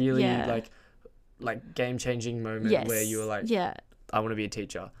some really like game changing moment where you were like, I want to be a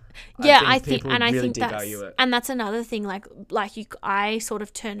teacher. I think that's another thing. I sort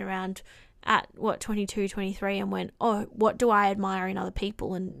of turned around at 22, 23 and went, oh, what do I admire in other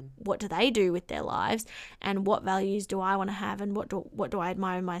people, and what do they do with their lives, and what values do I want to have, and what do I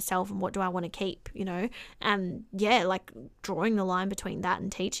admire in myself, and what do I want to keep, and like drawing the line between that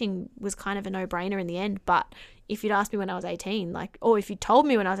and teaching was kind of a no-brainer in the end. But if you'd asked me when I was 18, or if you told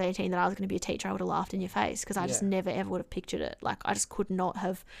me when I was 18 that I was going to be a teacher, I would have laughed in your face because I just never ever would have pictured it. Like, I just could not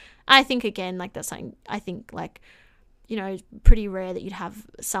have. I think, again, like that's something, I think, like, pretty rare that you'd have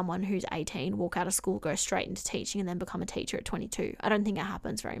someone who's 18 walk out of school, go straight into teaching, and then become a teacher at 22. I don't think it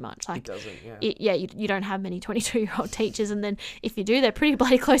happens very much. Like, it doesn't, you don't have many 22-year-old teachers, and then if you do, they're pretty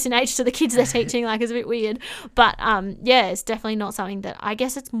bloody close in age to the kids they're teaching. Like, it's a bit weird. But, it's definitely not something that, I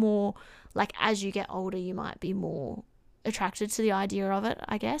guess it's more like as you get older, you might be more attracted to the idea of it,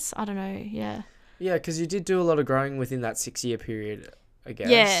 I guess. I don't know, yeah. Yeah, because you did do a lot of growing within that 6-year period, I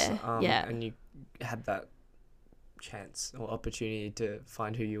guess. And you had that chance or opportunity to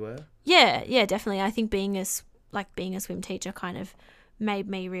find who you were. Yeah, definitely. I think being a swim teacher kind of made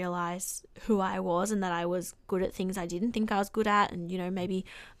me realize who I was, and that I was good at things I didn't think I was good at, and maybe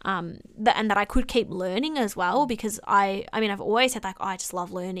and that I could keep learning as well, because I've always said, like, I just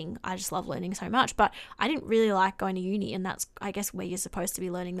love learning so much, but I didn't really like going to uni, and that's, I guess, where you're supposed to be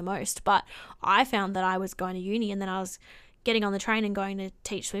learning the most. But I found that I was going to uni, and then I was getting on the train and going to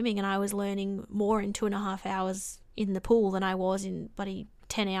teach swimming, and I was learning more in 2.5 hours in the pool than I was in bloody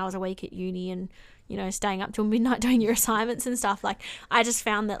 10 hours a week at uni, and staying up till midnight doing your assignments and stuff. Like, I just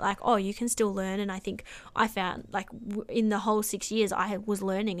found that, like, oh, you can still learn. And I think I found, like, in the whole 6 years, I was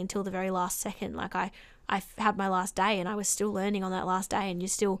learning until the very last second. Like, I had my last day and I was still learning on that last day. And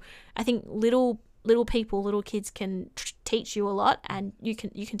I think little kids can teach you a lot, and you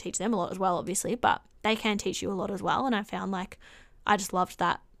can teach them a lot as well, obviously, but they can teach you a lot as well. And I found, like, I just loved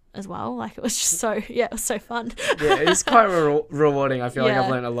that as well. Like, it was just it was so fun. Yeah, it's quite rewarding. I feel like I've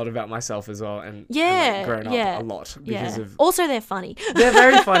learned a lot about myself as well, and grown up a lot because of. Also, they're funny. They're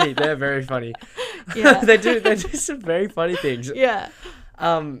very funny. Yeah, they do some very funny things. Yeah.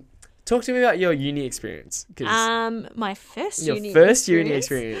 Talk to me about your uni experience. My first uni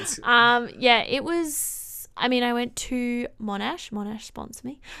experience. It was. I went to Monash. Monash sponsor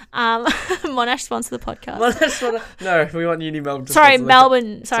me. Monash sponsor the podcast. No, we want Uni Melbourne to sponsor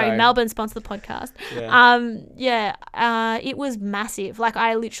Melbourne. Melbourne sponsor the podcast. It was massive. Like,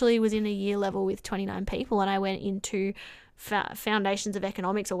 I literally was in a year level with 29 people, and I went into Foundations of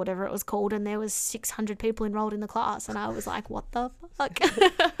Economics or whatever it was called, and there was 600 people enrolled in the class, and I was like, what the fuck?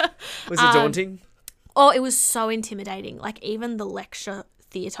 Was it daunting? Oh, it was so intimidating. Like, even the lecture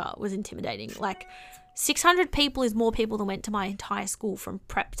theatre was intimidating. Like, 600 people is more people than went to my entire school from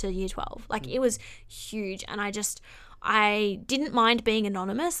prep to year 12. Like, it was huge, and I didn't mind being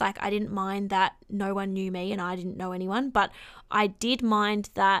anonymous. Like, I didn't mind that no one knew me and I didn't know anyone, but I did mind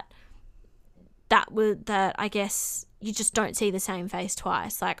that I guess you just don't see the same face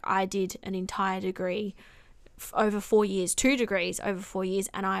twice. Like, I did an entire degree over 4 years, 2 degrees over 4 years,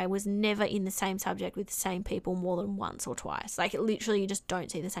 and I was never in the same subject with the same people more than once or twice. Like, literally, you just don't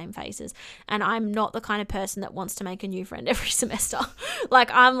see the same faces. And I'm not the kind of person that wants to make a new friend every semester.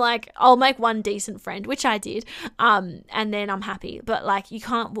 Like, I'm like, I'll make one decent friend, which I did, and then I'm happy. But, like,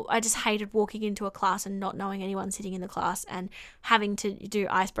 I just hated walking into a class and not knowing anyone sitting in the class, and having to do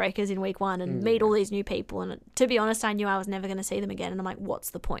icebreakers in week 1 and meet all these new people. And to be honest, I knew I was never going to see them again. And I'm like, what's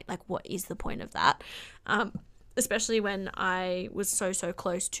the point? Like, what is the point of that? especially when I was so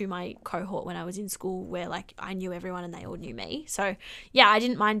close to my cohort when I was in school, where like I knew everyone and they all knew me. So yeah, I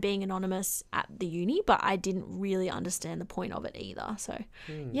didn't mind being anonymous at the uni, but I didn't really understand the point of it either. So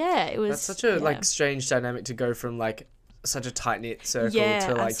yeah, it was. That's such a like strange dynamic to go from like such a tight knit circle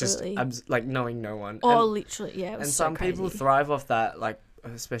to like absolutely. just like knowing no one. Oh, and, literally, yeah. It was and so some people crazy. thrive off that, like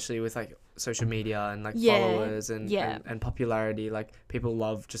especially with like social media and like Yeah, followers and popularity. Like people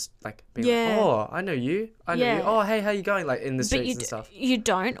love just like being like, Yeah. oh, I know you, Yeah. oh, hey, how you going, like in the But streets you and stuff. you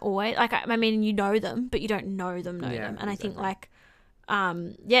don't always like. I mean, you know them, but you don't know them. Yeah, them, and I think exactly. like,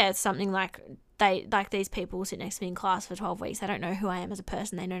 yeah, it's something like they like these people will sit next to me in class for 12 weeks. They don't know who I am as a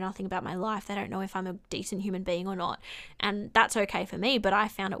person. They know nothing about my life. They don't know if I'm a decent human being or not, and that's okay for me. But I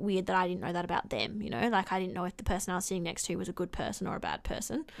found it weird that I didn't know that about them. You know, like I didn't know if the person I was sitting next to was a good person or a bad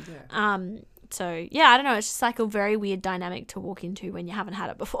person. Yeah. So yeah, I don't know. It's just like a very weird dynamic to walk into when you haven't had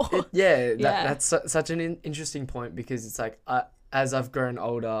it before. That's such an interesting point, because it's like as I've grown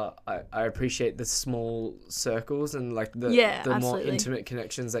older, I appreciate the small circles and like the more absolutely. intimate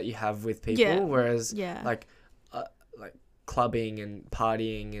connections that you have with people. Yeah. Whereas Yeah. like clubbing and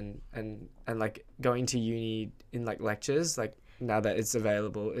partying and like going to uni in like lectures, like now that it's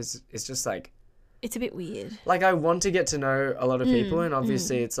available, is it's just like It's a bit weird. like I want to get to know a lot of people, and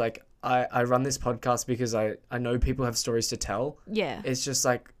obviously it's like I run this podcast because I know people have stories to tell. Yeah. It's just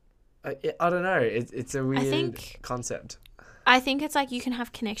like I don't know, it's a weird think- concept. I think it's like you can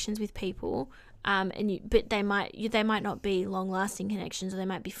have connections with people, but they might not be long lasting connections, or they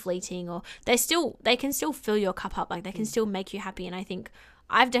might be fleeting, or they can still fill your cup up, like they can still make you happy. And I think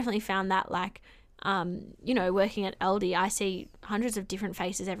I've definitely found that, like, working at Aldi, I see hundreds of different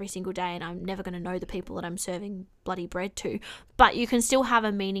faces every single day, and I'm never going to know the people that I'm serving bloody bread to. But you can still have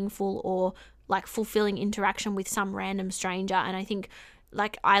a meaningful or like fulfilling interaction with some random stranger. And I think,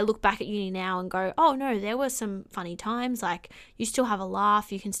 like, I look back at uni now and go, oh no, there were some funny times. Like, you still have a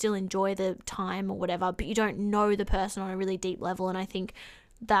laugh, you can still enjoy the time or whatever, but you don't know the person on a really deep level. And I think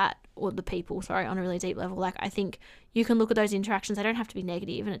on a really deep level, like, I think you can look at those interactions. They don't have to be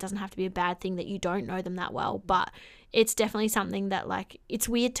negative, and it doesn't have to be a bad thing that you don't know them that well, but it's definitely something that, like, it's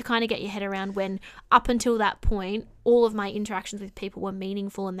weird to kind of get your head around when up until that point, all of my interactions with people were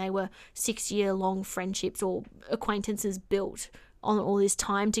meaningful and they were 6-year-long friendships or acquaintances built on all this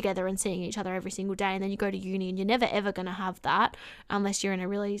time together and seeing each other every single day. And then you go to uni and you're never ever going to have that unless you're in a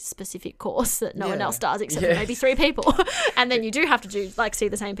really specific course that no one else does except for maybe 3 people. And then you do have to see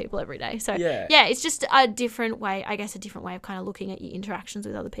the same people every day. So yeah, it's just a different way of kind of looking at your interactions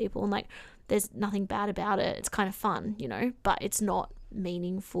with other people. And like, there's nothing bad about it. It's kind of fun, but it's not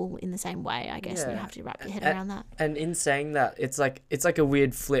meaningful in the same way, I guess. You have to wrap your head around that. And in saying that, it's like a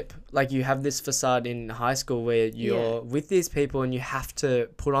weird flip. Like, you have this facade in high school where you're with these people and you have to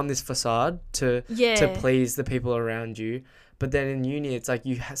put on this facade to please the people around you. But then in uni, it's like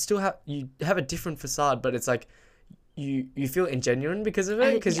you have a different facade, but it's like you feel ingenuine because of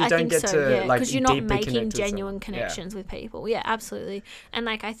it, because you don't get to like because you're not deeply making connect with genuine someone. connections with people. Yeah, absolutely. And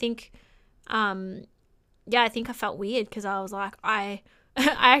like, I think I think I felt weird because I was like, I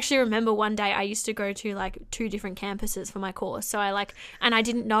actually remember one day I used to go to like 2 different campuses for my course. So and I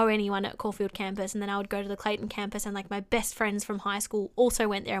didn't know anyone at Caulfield campus, and then I would go to the Clayton campus, and like my best friends from high school also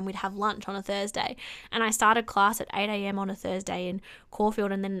went there, and we'd have lunch on a Thursday. And I started class at 8 a.m. on a Thursday in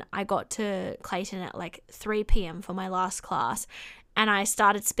Caulfield, and then I got to Clayton at like 3 p.m. for my last class. And I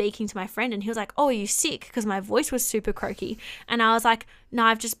started speaking to my friend, and he was like, oh, are you sick? Because my voice was super croaky. And I was like, no,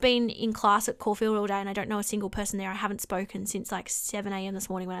 I've just been in class at Caulfield all day and I don't know a single person there. I haven't spoken since like 7 a.m. this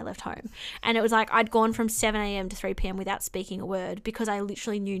morning when I left home. And it was like I'd gone from 7 a.m. to 3 p.m. without speaking a word because I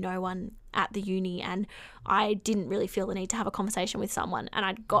literally knew no one at the uni, and I didn't really feel the need to have a conversation with someone. And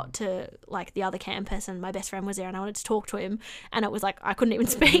I'd got to like the other campus, and my best friend was there, and I wanted to talk to him, and it was like I couldn't even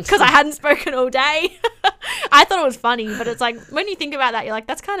speak because I hadn't spoken all day. I thought it was funny, but it's like when you think about that, you're like,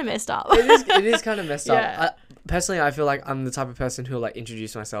 that's kind of messed up. It is kind of messed up. Personally, I feel like I'm the type of person who'll like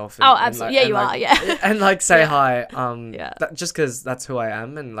introduce myself. And, absolutely. And, you are. Yeah. And like say hi. Just because that's who I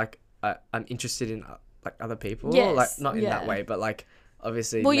am, and like I'm interested in like other people. Yes, like not in that way, but like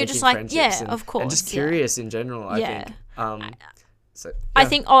obviously. Well, you're just like, friendships of course, and just curious in general. I think. I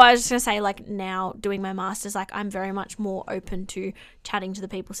think. Oh, I was just gonna say, like, now doing my masters, like, I'm very much more open to chatting to the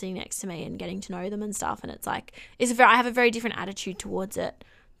people sitting next to me and getting to know them and stuff. And it's like, I have a very different attitude towards it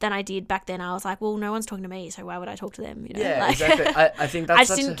than I did back then. I was like, well, no one's talking to me, so why would I talk to them? Exactly. I think that's I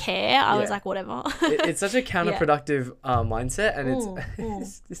just didn't care. I was like, whatever. It's such a counterproductive mindset, and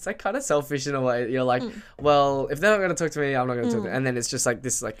it's like kind of selfish in a way. You're like, well, if they're not going to talk to me, I'm not going to talk to them. And then it's just like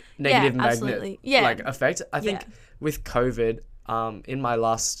this like negative magnet like effect. I think with COVID, in my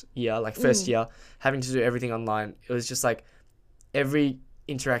last year, like first year, having to do everything online, it was just like every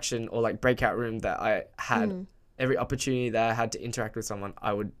interaction or like breakout room that I had, every opportunity that I had to interact with someone,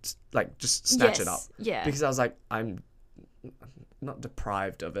 I would like just snatch it up. Yeah. Because I was like, I'm not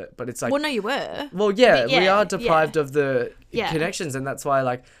deprived of it, but it's like, Well, no, you were. well, yeah, But yeah, we are deprived of the Yeah. connections, and that's why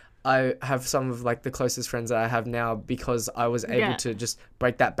like I have some of like the closest friends that I have now because I was able Yeah. to just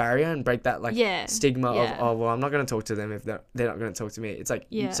break that barrier and break that like Yeah. stigma Yeah. of, oh well, I'm not going to talk to them if they're not going to talk to me. It's like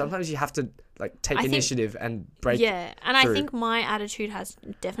Yeah. sometimes you have to like take I think- initiative and break. Yeah, and through. I think my attitude has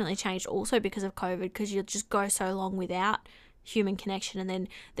definitely changed also because of COVID, because you just go so long without human connection, and then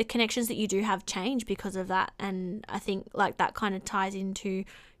the connections that you do have change because of that. And I think like that kind of ties into,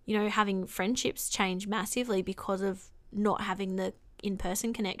 you know, having friendships change massively because of not having the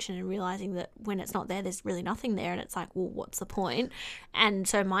in-person connection and realizing that when it's not there, there's really nothing there, and it's like, well, what's the point? And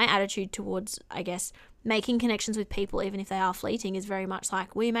so my attitude towards, I guess, making connections with people, even if they are fleeting, is very much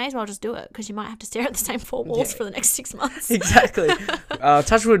like, well, you may as well just do it, because you might have to stare at the same four walls for the next 6 months. Exactly.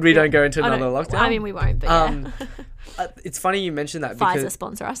 Touch wood, we don't go into another lockdown. I mean, we won't, but yeah. It's funny you mentioned that Pfizer because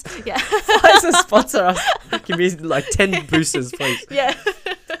sponsor us. Yeah. Pfizer sponsor us. Give me like 10 boosters, please. Yeah.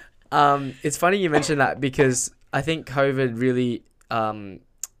 It's funny you mentioned that because I think COVID really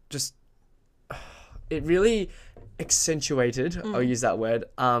just it really accentuated, I'll use that word,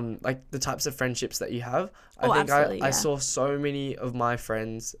 like the types of friendships that you have. I think absolutely, I yeah. saw so many of my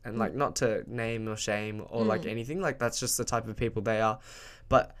friends, and like not to name or shame or like anything, like that's just the type of people they are,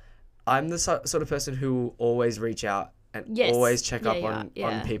 but I'm the sort of person who will always reach out and Yes. always check Yeah, up yeah, on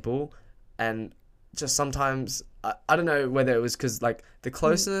yeah. people, and just sometimes I don't know whether it was because like the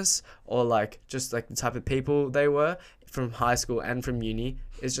closeness or like just like the type of people they were from high school and from uni.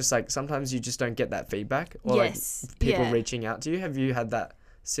 It's just like sometimes you just don't get that feedback or Yes, like people yeah. reaching out to you. Have you had that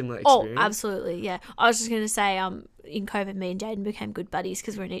similar Oh, experience? absolutely. Yeah. I was just going to say, in COVID, me and Jaden became good buddies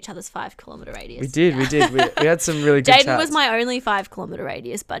because we're in each other's 5 kilometre radius. We did. We had some really good Jaden chats. was my only 5 kilometre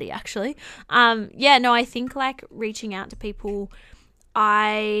radius buddy, actually. Yeah, no, I think like reaching out to people,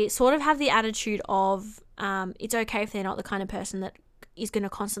 I sort of have the attitude of it's okay if they're not the kind of person that is going to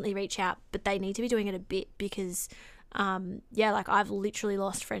constantly reach out, but they need to be doing it a bit because, yeah, like I've literally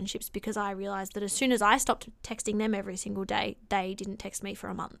lost friendships because I realized that as soon as I stopped texting them every single day, they didn't text me for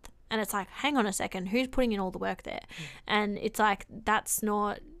a month. And it's like, hang on a second, who's putting in all the work there? And it's like, that's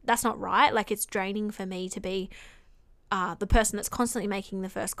not right. Like, it's draining for me to be the person that's constantly making the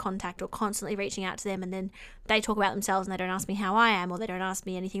first contact or constantly reaching out to them, and then they talk about themselves and they don't ask me how I am, or they don't ask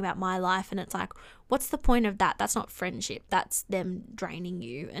me anything about my life. And it's like, what's the point of that? That's not friendship. That's them draining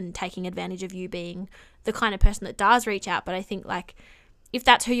you and taking advantage of you being the kind of person that does reach out. But I think like if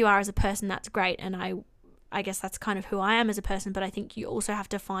that's who you are as a person, that's great. And I guess that's kind of who I am as a person. But I think you also have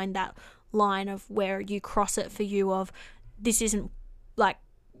to find that line of where you cross it for you of this isn't like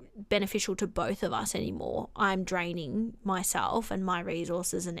beneficial to both of us anymore. I'm draining myself and my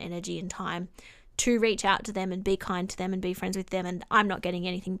resources and energy and time to reach out to them and be kind to them and be friends with them, and I'm not getting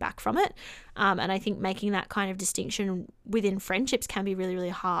anything back from it. And I think making that kind of distinction within friendships can be really, really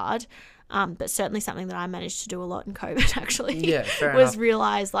hard. But certainly something that I managed to do a lot in COVID actually. Yeah, fair was enough.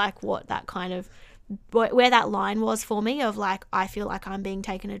 realize like what that kind of where that line was for me of like, I feel like I'm being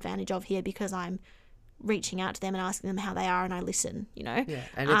taken advantage of here because I'm reaching out to them and asking them how they are, and I listen, you know? Yeah,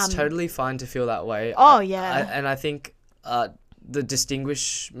 and it's totally fine to feel that way. Oh, yeah. And I think the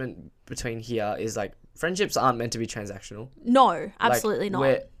distinguishment between here is like friendships aren't meant to be transactional. No, absolutely Like, not.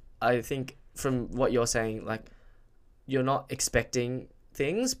 Where I think from what you're saying, like you're not expecting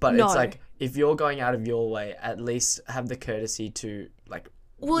things, but No. it's like if you're going out of your way, at least have the courtesy to like.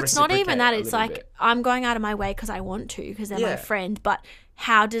 Well, it's not even reciprocate that. a It's little like bit. I'm going out of my way because I want to, because they're my Yeah. friend. But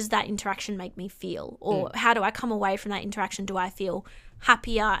how does that interaction make me feel? Or how do I come away from that interaction? Do I feel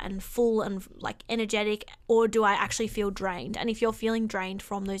happier and full and like energetic, or do I actually feel drained? And if you're feeling drained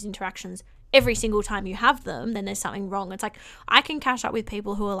from those interactions every single time you have them, then there's something wrong. It's like I can catch up with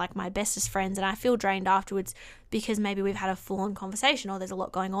people who are like my bestest friends and I feel drained afterwards because maybe we've had a full-on conversation or there's a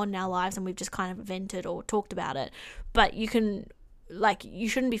lot going on in our lives and we've just kind of vented or talked about it. But you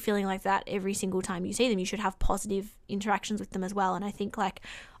shouldn't be feeling like that every single time you see them. You should have positive interactions with them as well. And I think like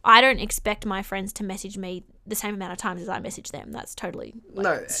I don't expect my friends to message me the same amount of times as I message them. That's totally like,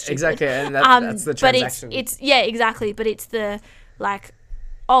 No, stupid. exactly, and that's the transaction. But it's yeah, exactly. But it's the like,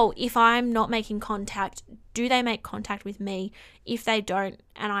 oh, if I'm not making contact, do they make contact with me? If they don't,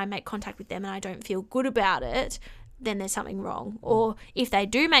 and I make contact with them and I don't feel good about it, then there's something wrong. Or if they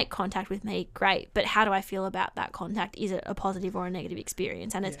do make contact with me, great, but how do I feel about that contact? Is it a positive or a negative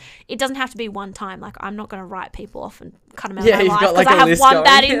experience? And it doesn't have to be one time. Like, I'm not going to write people off and cut them out of my life because I have one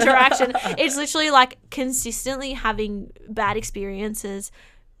bad interaction. It's literally like consistently having bad experiences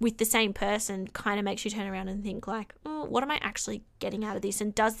with the same person kind of makes you turn around and think like, oh, what am I actually getting out of this?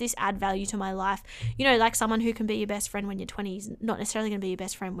 And does this add value to my life? You know, like someone who can be your best friend when you're 20 is not necessarily going to be your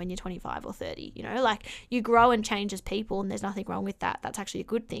best friend when you're 25 or 30, you know, like you grow and change as people and there's nothing wrong with that. That's actually a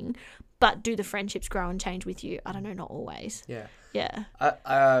good thing. But do the friendships grow and change with you? I don't know, not always. Yeah. Yeah.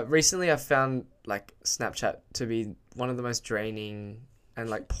 Recently I found like Snapchat to be one of the most draining and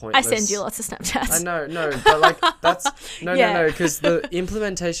like pointless. I send you lots of Snapchats. I know, no, but like that's no, because the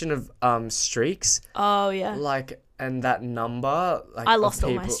implementation of streaks. Oh yeah. Like, and that number. Like, I lost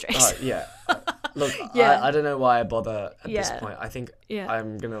all my streaks. Yeah. Look, Yeah. I don't know why I bother at this Yeah. point. I think Yeah.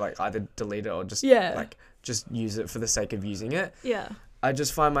 I'm gonna like either delete it or just Yeah. like just use it for the sake of using it. Yeah. I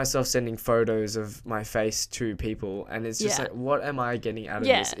just find myself sending photos of my face to people, and it's just Yeah. like, what am I getting out of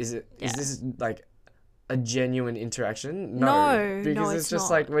Yeah. this? Is Yeah. this like a genuine interaction? No, because it's it's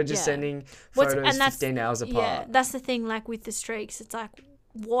just not. like we're just Yeah. sending What's- photos and that's- 15 hours apart. Yeah, that's the thing, like with the streaks, it's like,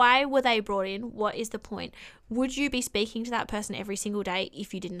 why were they brought in? What is the point? Would you be speaking to that person every single day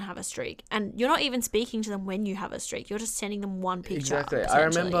if you didn't have a streak? And you're not even speaking to them when you have a streak. You're just sending them one picture. Exactly. I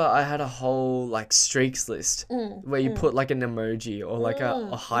remember I had a whole like streaks list where you put like an emoji or like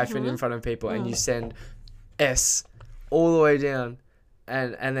a hyphen in front of people and you send S all the way down,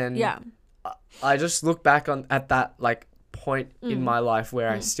 and then Yeah. I just look back at that like point in my life where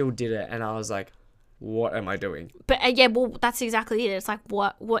I still did it, and I was like, what am I doing? But yeah, well, that's exactly it. It's like,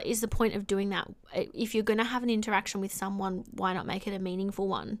 what is the point of doing that? If you're going to have an interaction with someone, why not make it a meaningful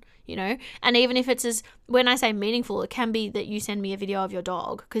one, you know? And even if it's when I say meaningful, it can be that you send me a video of your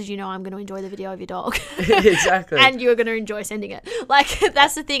dog because you know I'm going to enjoy the video of your dog. Exactly. And you're going to enjoy sending it. Like,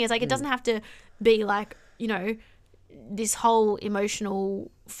 that's the thing. It's like, it doesn't have to be like, you know, this whole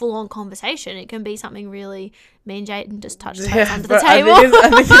emotional full-on conversation. It can be something really. Me and Jayden just touched toes under the table. I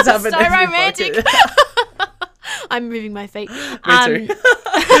think it's happened. So every romantic. fucking- I'm moving my feet. Me too.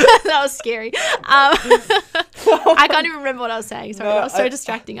 That was scary. I can't even remember what I was saying. Sorry, No, that was so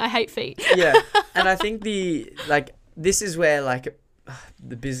distracting. I hate feet. Yeah, and I think this is where like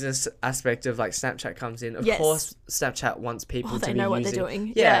the business aspect of like Snapchat comes in. Of Yes. course, Snapchat wants people to They be know what using. they're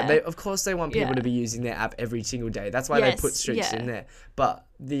doing. Yeah, Yeah. of course they want people Yeah. to be using their app every single day. That's why they Yes, put streaks yeah. in there. But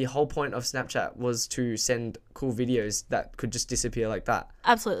the whole point of Snapchat was to send cool videos that could just disappear like that.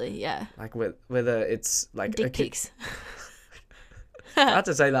 Absolutely, yeah. Like whether it's like Dick pics. I had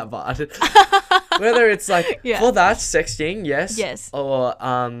to say that, but whether it's like Yeah. for that sexting, yes, Yes. or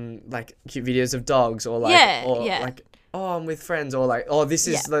like cute videos of dogs, or like, Yeah, or yeah. like, oh, I'm with friends, or like, oh, this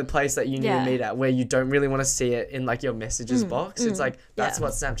is the place that you need Yeah. to meet at, where you don't really want to see it in like your messages box. It's like that's Yeah.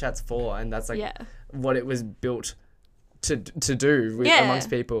 what Snapchat's for, and that's like Yeah. what it was built to do with, Yeah. amongst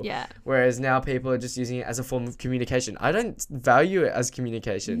people. Yeah. Whereas now people are just using it as a form of communication. I don't value it as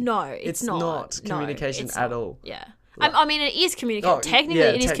communication. No, it's not. No, communication it's at not. all. Yeah. I mean, it is communication. Oh, Technically, yeah,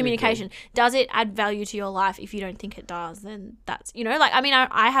 it is technically. communication. Does it add value to your life? If you don't think it does, then that's, you know, like, I mean,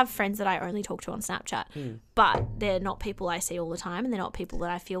 I have friends that I only talk to on Snapchat, but they're not people I see all the time, and they're not people that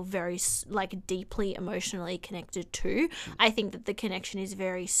I feel very, like, deeply emotionally connected to. I think that the connection is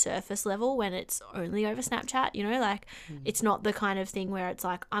very surface level when it's only over Snapchat, you know, like, it's not the kind of thing where it's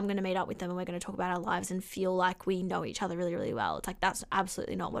like, I'm going to meet up with them and we're going to talk about our lives and feel like we know each other really, really well. It's like, that's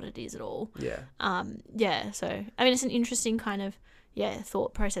absolutely not what it is at all. Yeah. Yeah, so I mean, it's an interesting kind of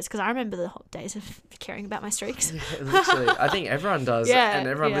thought process, because I remember the hot days of caring about my streaks. Yeah, literally. I think everyone does. Yeah, And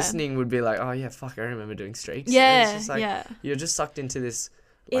everyone yeah. listening would be like, oh, yeah, fuck, I remember doing streaks. And Yeah, it's just like, yeah. you're just sucked into this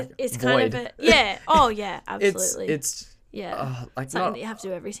like, It's void. kind of oh yeah, absolutely. It's yeah, like something not that you have to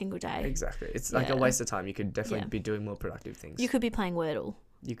do every single day. exactly. It's like Yeah. a waste of time. You could definitely Yeah. be doing more productive things. You could be playing Wordle.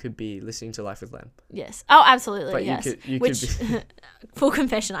 You could be listening to Life with Lamb. Yes. Oh, absolutely. But yes. you could Which, be. full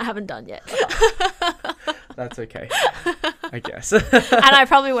confession, I haven't done yet, That's okay. I guess. and I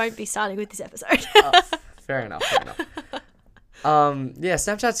probably won't be starting with this episode. Fair enough. Yeah,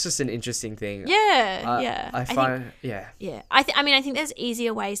 Snapchat's just an interesting thing. Yeah. I think- find yeah. Yeah, I think there's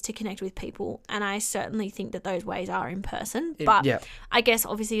easier ways to connect with people, and I certainly think that those ways are in person. But yeah. I guess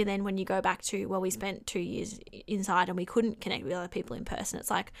obviously then when you go back to, well, we spent 2 years inside and we couldn't connect with other people in person,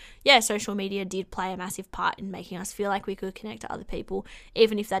 it's like, yeah, social media did play a massive part in making us feel like we could connect to other people,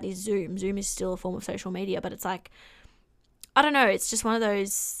 even if that is Zoom. Zoom is still a form of social media, but it's like, I don't know, it's just one of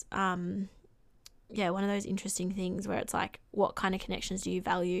those one of those interesting things where it's like, what kind of connections do you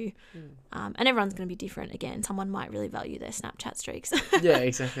value? And everyone's going to be different. Again, someone might really value their Snapchat streaks. Yeah,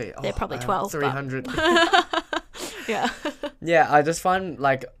 exactly. They're probably 12, but- 300. Yeah. Yeah, I just find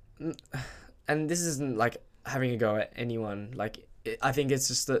like, and this isn't like having a go at anyone. Like, I think it's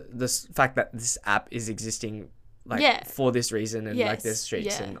just the fact that this app is existing, like Yeah. for this reason, and like there's Yes,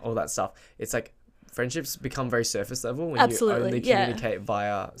 streaks yeah. and all that stuff. It's like friendships become very surface level when Absolutely, you only yeah. communicate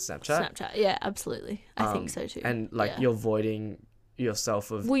via Snapchat. Snapchat. Yeah, absolutely. I think so too. And like Yeah. you're voiding yourself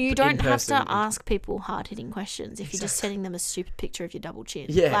of Well, you don't have to in-person ask people hard-hitting questions if you're just sending them a stupid picture of your double chin.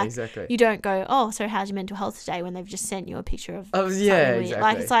 Yeah, Like, exactly. You don't go, oh, so how's your mental health today, when they've just sent you a picture of Oh, something yeah, weird. exactly.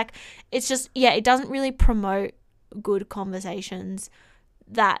 Like, it's like, it's just, yeah, it doesn't really promote good conversations.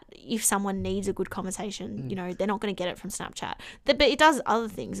 That if someone needs a good conversation, you know, they're not going to get it from Snapchat. But it does other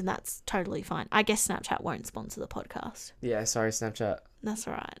things, and that's totally fine. I guess Snapchat won't sponsor the podcast. Yeah, sorry, Snapchat. That's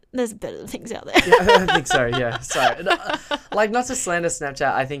all right. There's better things out there. Yeah, I think so. Yeah, sorry. No, like, not to slander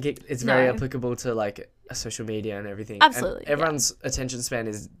Snapchat. I think it's very No. applicable to like social media and everything. Absolutely, And yeah. everyone's attention span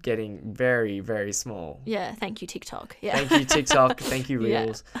is getting very, very small. Yeah, thank you, TikTok. Yeah. Thank you, TikTok. Thank you, Yeah.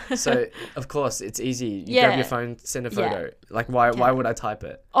 Reels. So of course it's easy. You Yeah. grab your phone, send a Yeah. photo. Like, why Yeah. would I type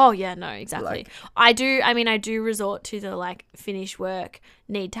it? Oh yeah, no, exactly. Like- I do resort to the like finish work,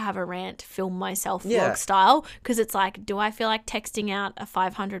 need to have a rant, film myself vlog Yeah. style, because it's like, do I feel like texting out a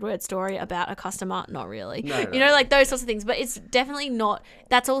 500-word story about a customer? Not really. No, no. You know, like those sorts of things. But it's definitely not.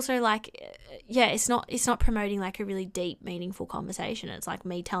 That's also like, yeah, it's not promoting like a really deep, meaningful conversation. It's like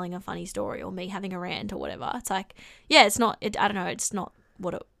me telling a funny story or me having a rant or whatever. It's like, yeah, it's not. I don't know. It's not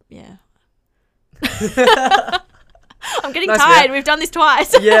what it. Yeah. I'm getting Nice, tired. man. We've done this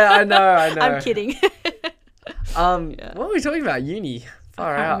twice. Yeah, I know. I'm kidding. What were we talking about? Uni.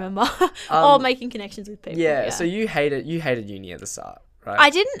 Far I can't out. remember. Or making connections with people. Yeah, so you hated uni at the start, right? I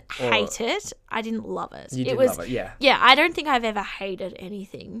didn't Or- hate it. I didn't love it. You it did was, love it, yeah. Yeah, I don't think I've ever hated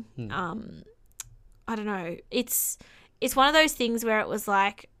anything. Hmm. I don't know. It's one of those things where it was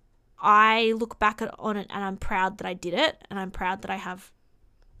like, I look back on it and I'm proud that I did it, and I'm proud that I have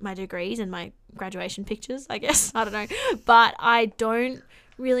my degrees and my graduation pictures, I guess. I don't know. But I don't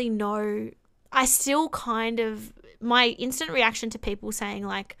really know. I still kind of, my instant reaction to people saying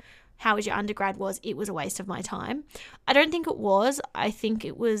like, how was your undergrad, was it was a waste of my time. I don't think it was. I think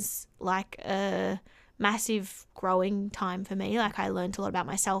it was like a massive growing time for me. Like, I learned a lot about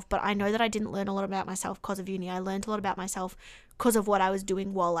myself, but I know that I didn't learn a lot about myself because of uni. I learned a lot about myself because of what I was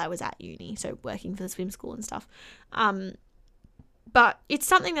doing while I was at uni, so working for the swim school and stuff. But it's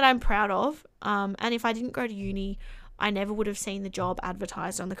something that I'm proud of. And if I didn't go to uni, I never would have seen the job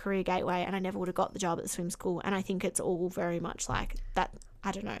advertised on the Career Gateway, and I never would have got the job at the swim school. And I think it's all very much like that.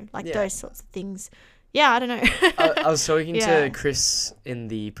 I don't know, like those sorts of things. Yeah, I don't know. I was talking Yeah. to Chris in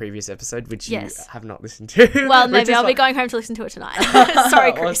the previous episode, which Yes. you have not listened to. Well, which maybe is I'll be fine. going home to listen to it tonight.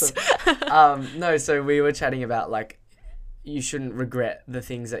 Sorry, Chris. Awesome. No, so we were chatting about like, you shouldn't regret the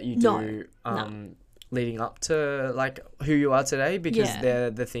things that you do leading up to like who you are today, because Yeah. they're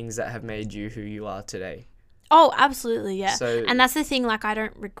the things that have made you who you are today. Oh, absolutely, yeah. So- and that's the thing, like, I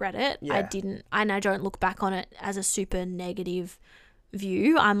don't regret it. I Yeah. didn't, and I don't look back on it as a super negative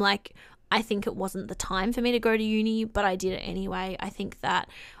view. I'm like, I think it wasn't the time for me to go to uni, but I did it anyway. I think that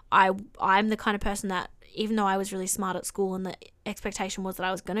I'm the kind of person that, even though I was really smart at school and the expectation was that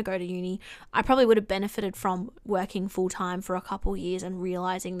I was going to go to uni, I probably would have benefited from working full time for a couple years and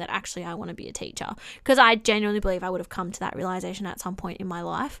realizing that actually I want to be a teacher, because I genuinely believe I would have come to that realization at some point in my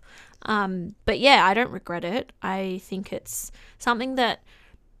life. But yeah, I don't regret it. I think it's something that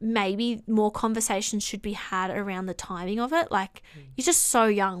maybe more conversations should be had around the timing of it. Like, you're just so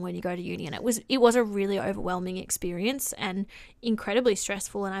young when you go to uni, and it was a really overwhelming experience and incredibly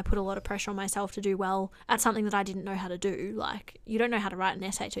stressful, and I put a lot of pressure on myself to do well at something that I didn't know how to do. Like, you don't know how to write an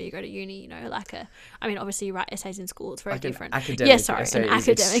essay till you go to uni, you know, like I mean, obviously you write essays in school, it's very Like an different. academic An essay is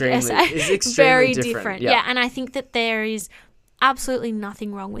academic extremely- essay. is extremely Very different, different. yeah. Yeah, and I think that there is absolutely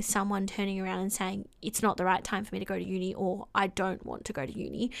nothing wrong with someone turning around and saying it's not the right time for me to go to uni, or I don't want to go to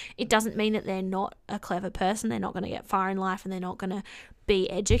uni. It doesn't mean that they're not a clever person, they're not going to get far in life, and they're not going to be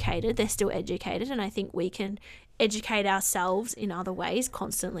educated. They're still educated, and I think we can educate ourselves in other ways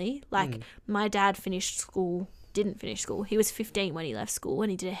constantly. Like, my dad didn't finish school. He was 15 when he left school, and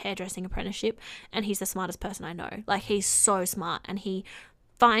he did a hairdressing apprenticeship, and he's the smartest person I know. Like, he's so smart, and he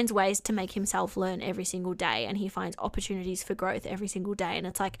finds ways to make himself learn every single day, and he finds opportunities for growth every single day. And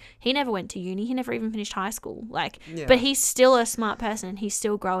it's like, he never went to uni, he never even finished high school, like, Yeah. but he's still a smart person, and he's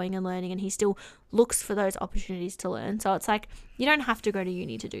still growing and learning, and he still looks for those opportunities to learn. So it's like, you don't have to go to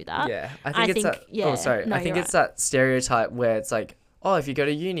uni to do that. Yeah, I think, that. yeah, Oh, sorry. no, I think you're it's that stereotype where it's like, oh, if you go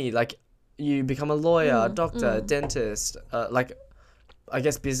to uni, like, you become a lawyer, doctor, dentist, like, I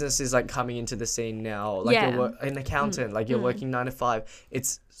guess business is like coming into the scene now. Like Yeah. you're an accountant, like you're working 9 to 5.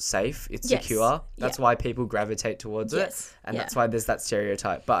 It's safe, it's Yes. secure. That's Yeah. why people gravitate towards it. Yes. And Yeah. that's why there's that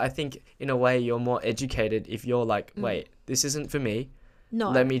stereotype. But I think in a way you're more educated if you're like, wait, this isn't for me.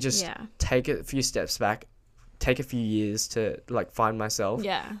 No. Let me just Yeah. take a few steps back, take a few years to like find myself.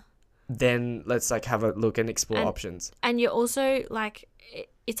 Yeah. Then let's like have a look and explore And- options. And you're also like,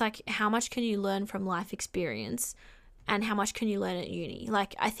 it's like, how much can you learn from life experience and how much can you learn at uni?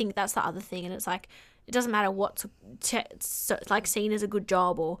 Like, I think that's the other thing. And it's like, it doesn't matter what's like seen as a good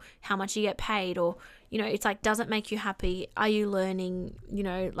job or how much you get paid or, you know, it's like, doesn't make you happy. Are you learning, you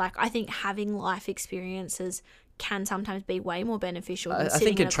know, like I think having life experiences can sometimes be way more beneficial than I sitting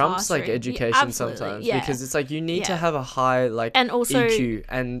think in it a trumps like classroom. education absolutely, sometimes yeah. because it's like you need to Yeah. have a high like And also- EQ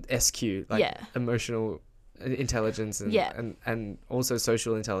and SQ, like Yeah. emotional intelligence and, Yeah. and also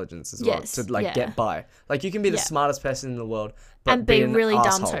social intelligence as well Yes, to like yeah. get by. Like you can be the Yeah. smartest person in the world but and be an really dumb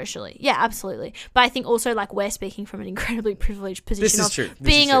asshole. socially. Yeah, absolutely. But I think also like we're speaking from an incredibly privileged position This is of true. This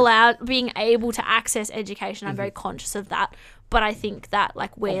being is true. allowed, being able to access education. I'm very conscious of that. But I think that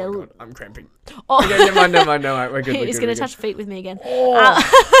like Oh we're my God, I'm cramping. oh, Okay, never mind. We're good. he's gonna touch feet with me again.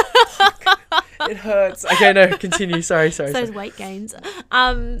 It hurts. Okay, no, continue. Sorry. It's those weight gains.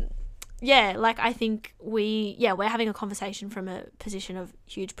 Yeah, like I think we're having a conversation from a position of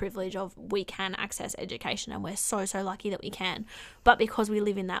huge privilege of we can access education and we're so lucky that we can. But because we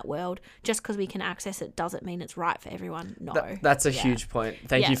live in that world, just because we can access it doesn't mean it's right for everyone. No. That's a Yeah. huge point.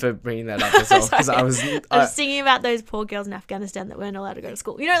 Thank Yeah. you for bringing that up as well because I was I was thinking about those poor girls in Afghanistan that weren't allowed to go to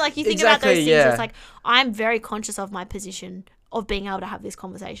school. You know, like you think about Exactly, those things. yeah. It's like I'm very conscious of my position of being able to have this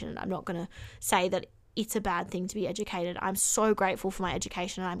conversation. I'm not going to say that it's a bad thing to be educated. I'm so grateful for my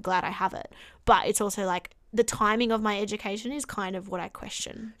education and I'm glad I have it. But it's also like the timing of my education is kind of what I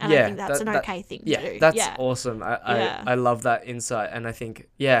question. And I think that's an okay thing to do. That's yeah. awesome. Yeah. I love that insight. And I think,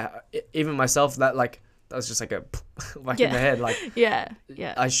 even myself, that was just like a whack in the head. Like, Yeah.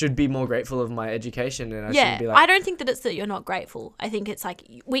 I should be more grateful of my education and I Yeah, shouldn't be like, I don't think that it's that you're not grateful. I think it's like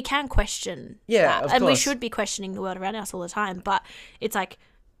we can question that. of And we course. should be questioning the world around us all the time. But it's like,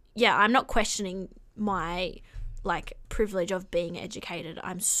 yeah, I'm not questioning my like privilege of being educated.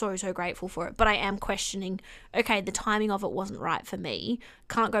 I'm so grateful for it. But I am questioning, okay, the timing of it wasn't right for me.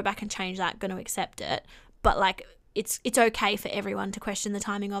 Can't go back and change that, gonna accept it. But like it's okay for everyone to question the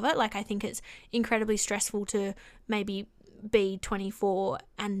timing of it. Like I think it's incredibly stressful to maybe be 24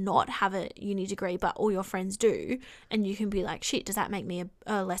 and not have a uni degree but all your friends do, and you can be like, shit, does that make me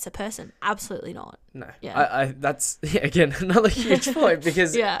a lesser person? Absolutely not. no. Yeah. I that's, again, another huge point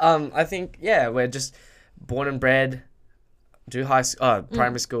because Yeah. I think, we're just born and bred, do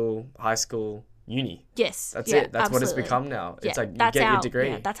primary school, high school, uni. Yes. That's yeah, it. That's what it's absolutely. become now. Yeah, It's like you that's get our, your degree.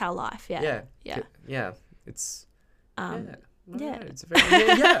 Yeah, that's our life. Yeah. Yeah. Yeah. Yeah. It's Yeah. It's very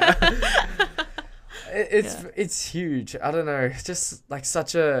it's huge. I don't know. It's just like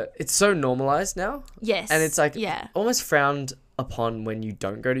it's so normalized now, Yes. and it's like yeah. almost frowned upon when you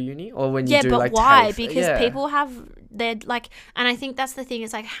don't go to uni or when you Yeah, do but like why? TAFE. Because people have they're like, and I think that's the thing.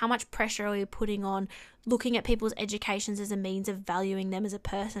 It's like, how much pressure are we putting on looking at people's educations as a means of valuing them as a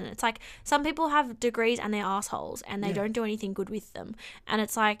person? It's like some people have degrees and they're assholes and they don't do anything good with them. And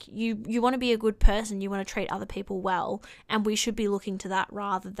it's like you want to be a good person, you want to treat other people well, and we should be looking to that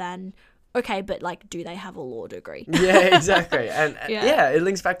rather than, okay, but like, do they have a law degree? Yeah, exactly. And Yeah. it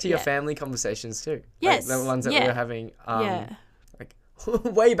links back to your Yeah. family conversations too. Yes, Like the ones that we yeah. were having Yeah. like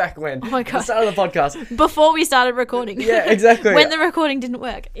way back when. Oh my The God. start of the podcast. Before we started recording. Yeah, exactly. When the recording didn't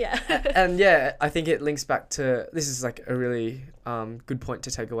work. Yeah. And I think it links back to, this is like a really good point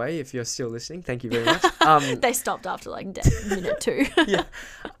to take away if you're still listening. Thank you very much. They stopped after like minute 2. Yeah.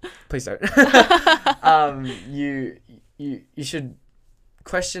 Please don't. You should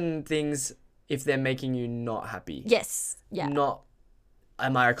question things if they're making you not happy. Yes. Yeah. Not,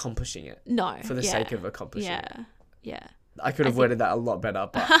 am I accomplishing it No. for the sake of accomplishing it? Yeah. Yeah. I could have worded that a lot better,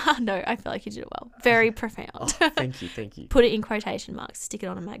 but No, I feel like you did it well. Very profound. thank you. Put it in quotation marks, stick it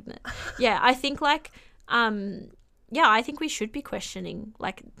on a magnet. Yeah, I think like I think we should be questioning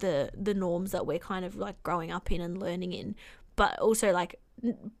like the norms that we're kind of like growing up in and learning in, but also like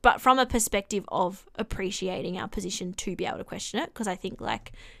but from a perspective of appreciating our position to be able to question it, because I think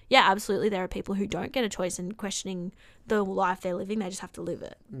like absolutely there are people who don't get a choice in questioning the life they're living, they just have to live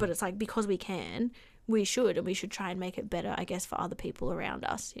it. But it's like, because we can, we should try and make it better, I guess, for other people around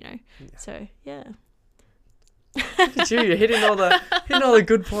us, you know. So Look at you, you're hitting all the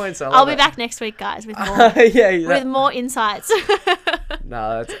good points. I'll be back next week, guys, with more with more insights.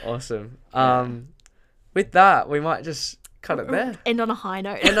 No, that's awesome. With that, we might just cut it there. End on a high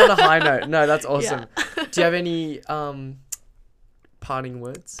note. End on a high note. No, that's awesome. Do you have any parting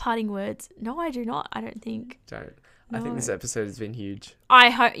words? Parting words. No, I do not. I don't think. Don't. I think this episode has been huge. I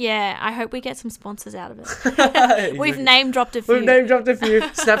hope we get some sponsors out of it. We've name dropped a few.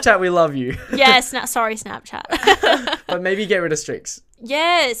 Snapchat, we love you. Yeah, sorry, Snapchat. But maybe get rid of Strix.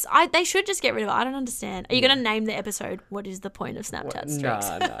 Yes, they should just get rid of it. I don't understand. Are you going to name the episode, what is the point of Snapchat Strix?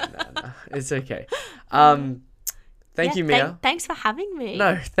 No. It's okay. Thank you, Mia. Thanks for having me.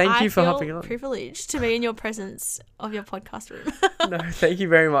 No, thank you for hopping on. I feel privileged to be in your presence of your podcast room. No, thank you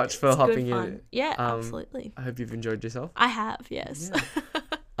very much for hopping in. Yeah, absolutely. I hope you've enjoyed yourself. I have, yes.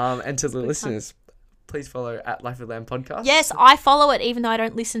 Yeah. And to the listeners, please follow at Life with Lamb podcast. Yes, I follow it even though I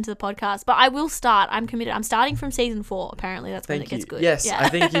don't listen to the podcast. But I will start. I'm committed. I'm starting from season 4. Apparently, that's when it gets good. Yes, yeah. I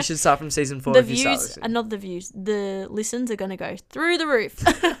think you should start from season 4. The views, not the views. The listens are going to go through the roof.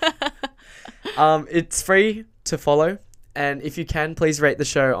 It's free to follow. And if you can, please rate the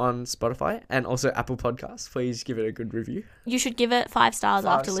show on Spotify and also Apple Podcasts. Please give it a good review. You should give it 5 stars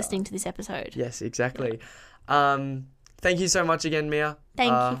after listening to this episode. Yes, exactly. Yeah. Thank you so much again, Mia.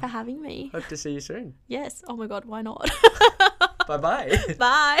 Thank you for having me. Hope to see you soon. Yes. Oh my God, why not? Bye-bye.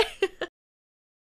 Bye.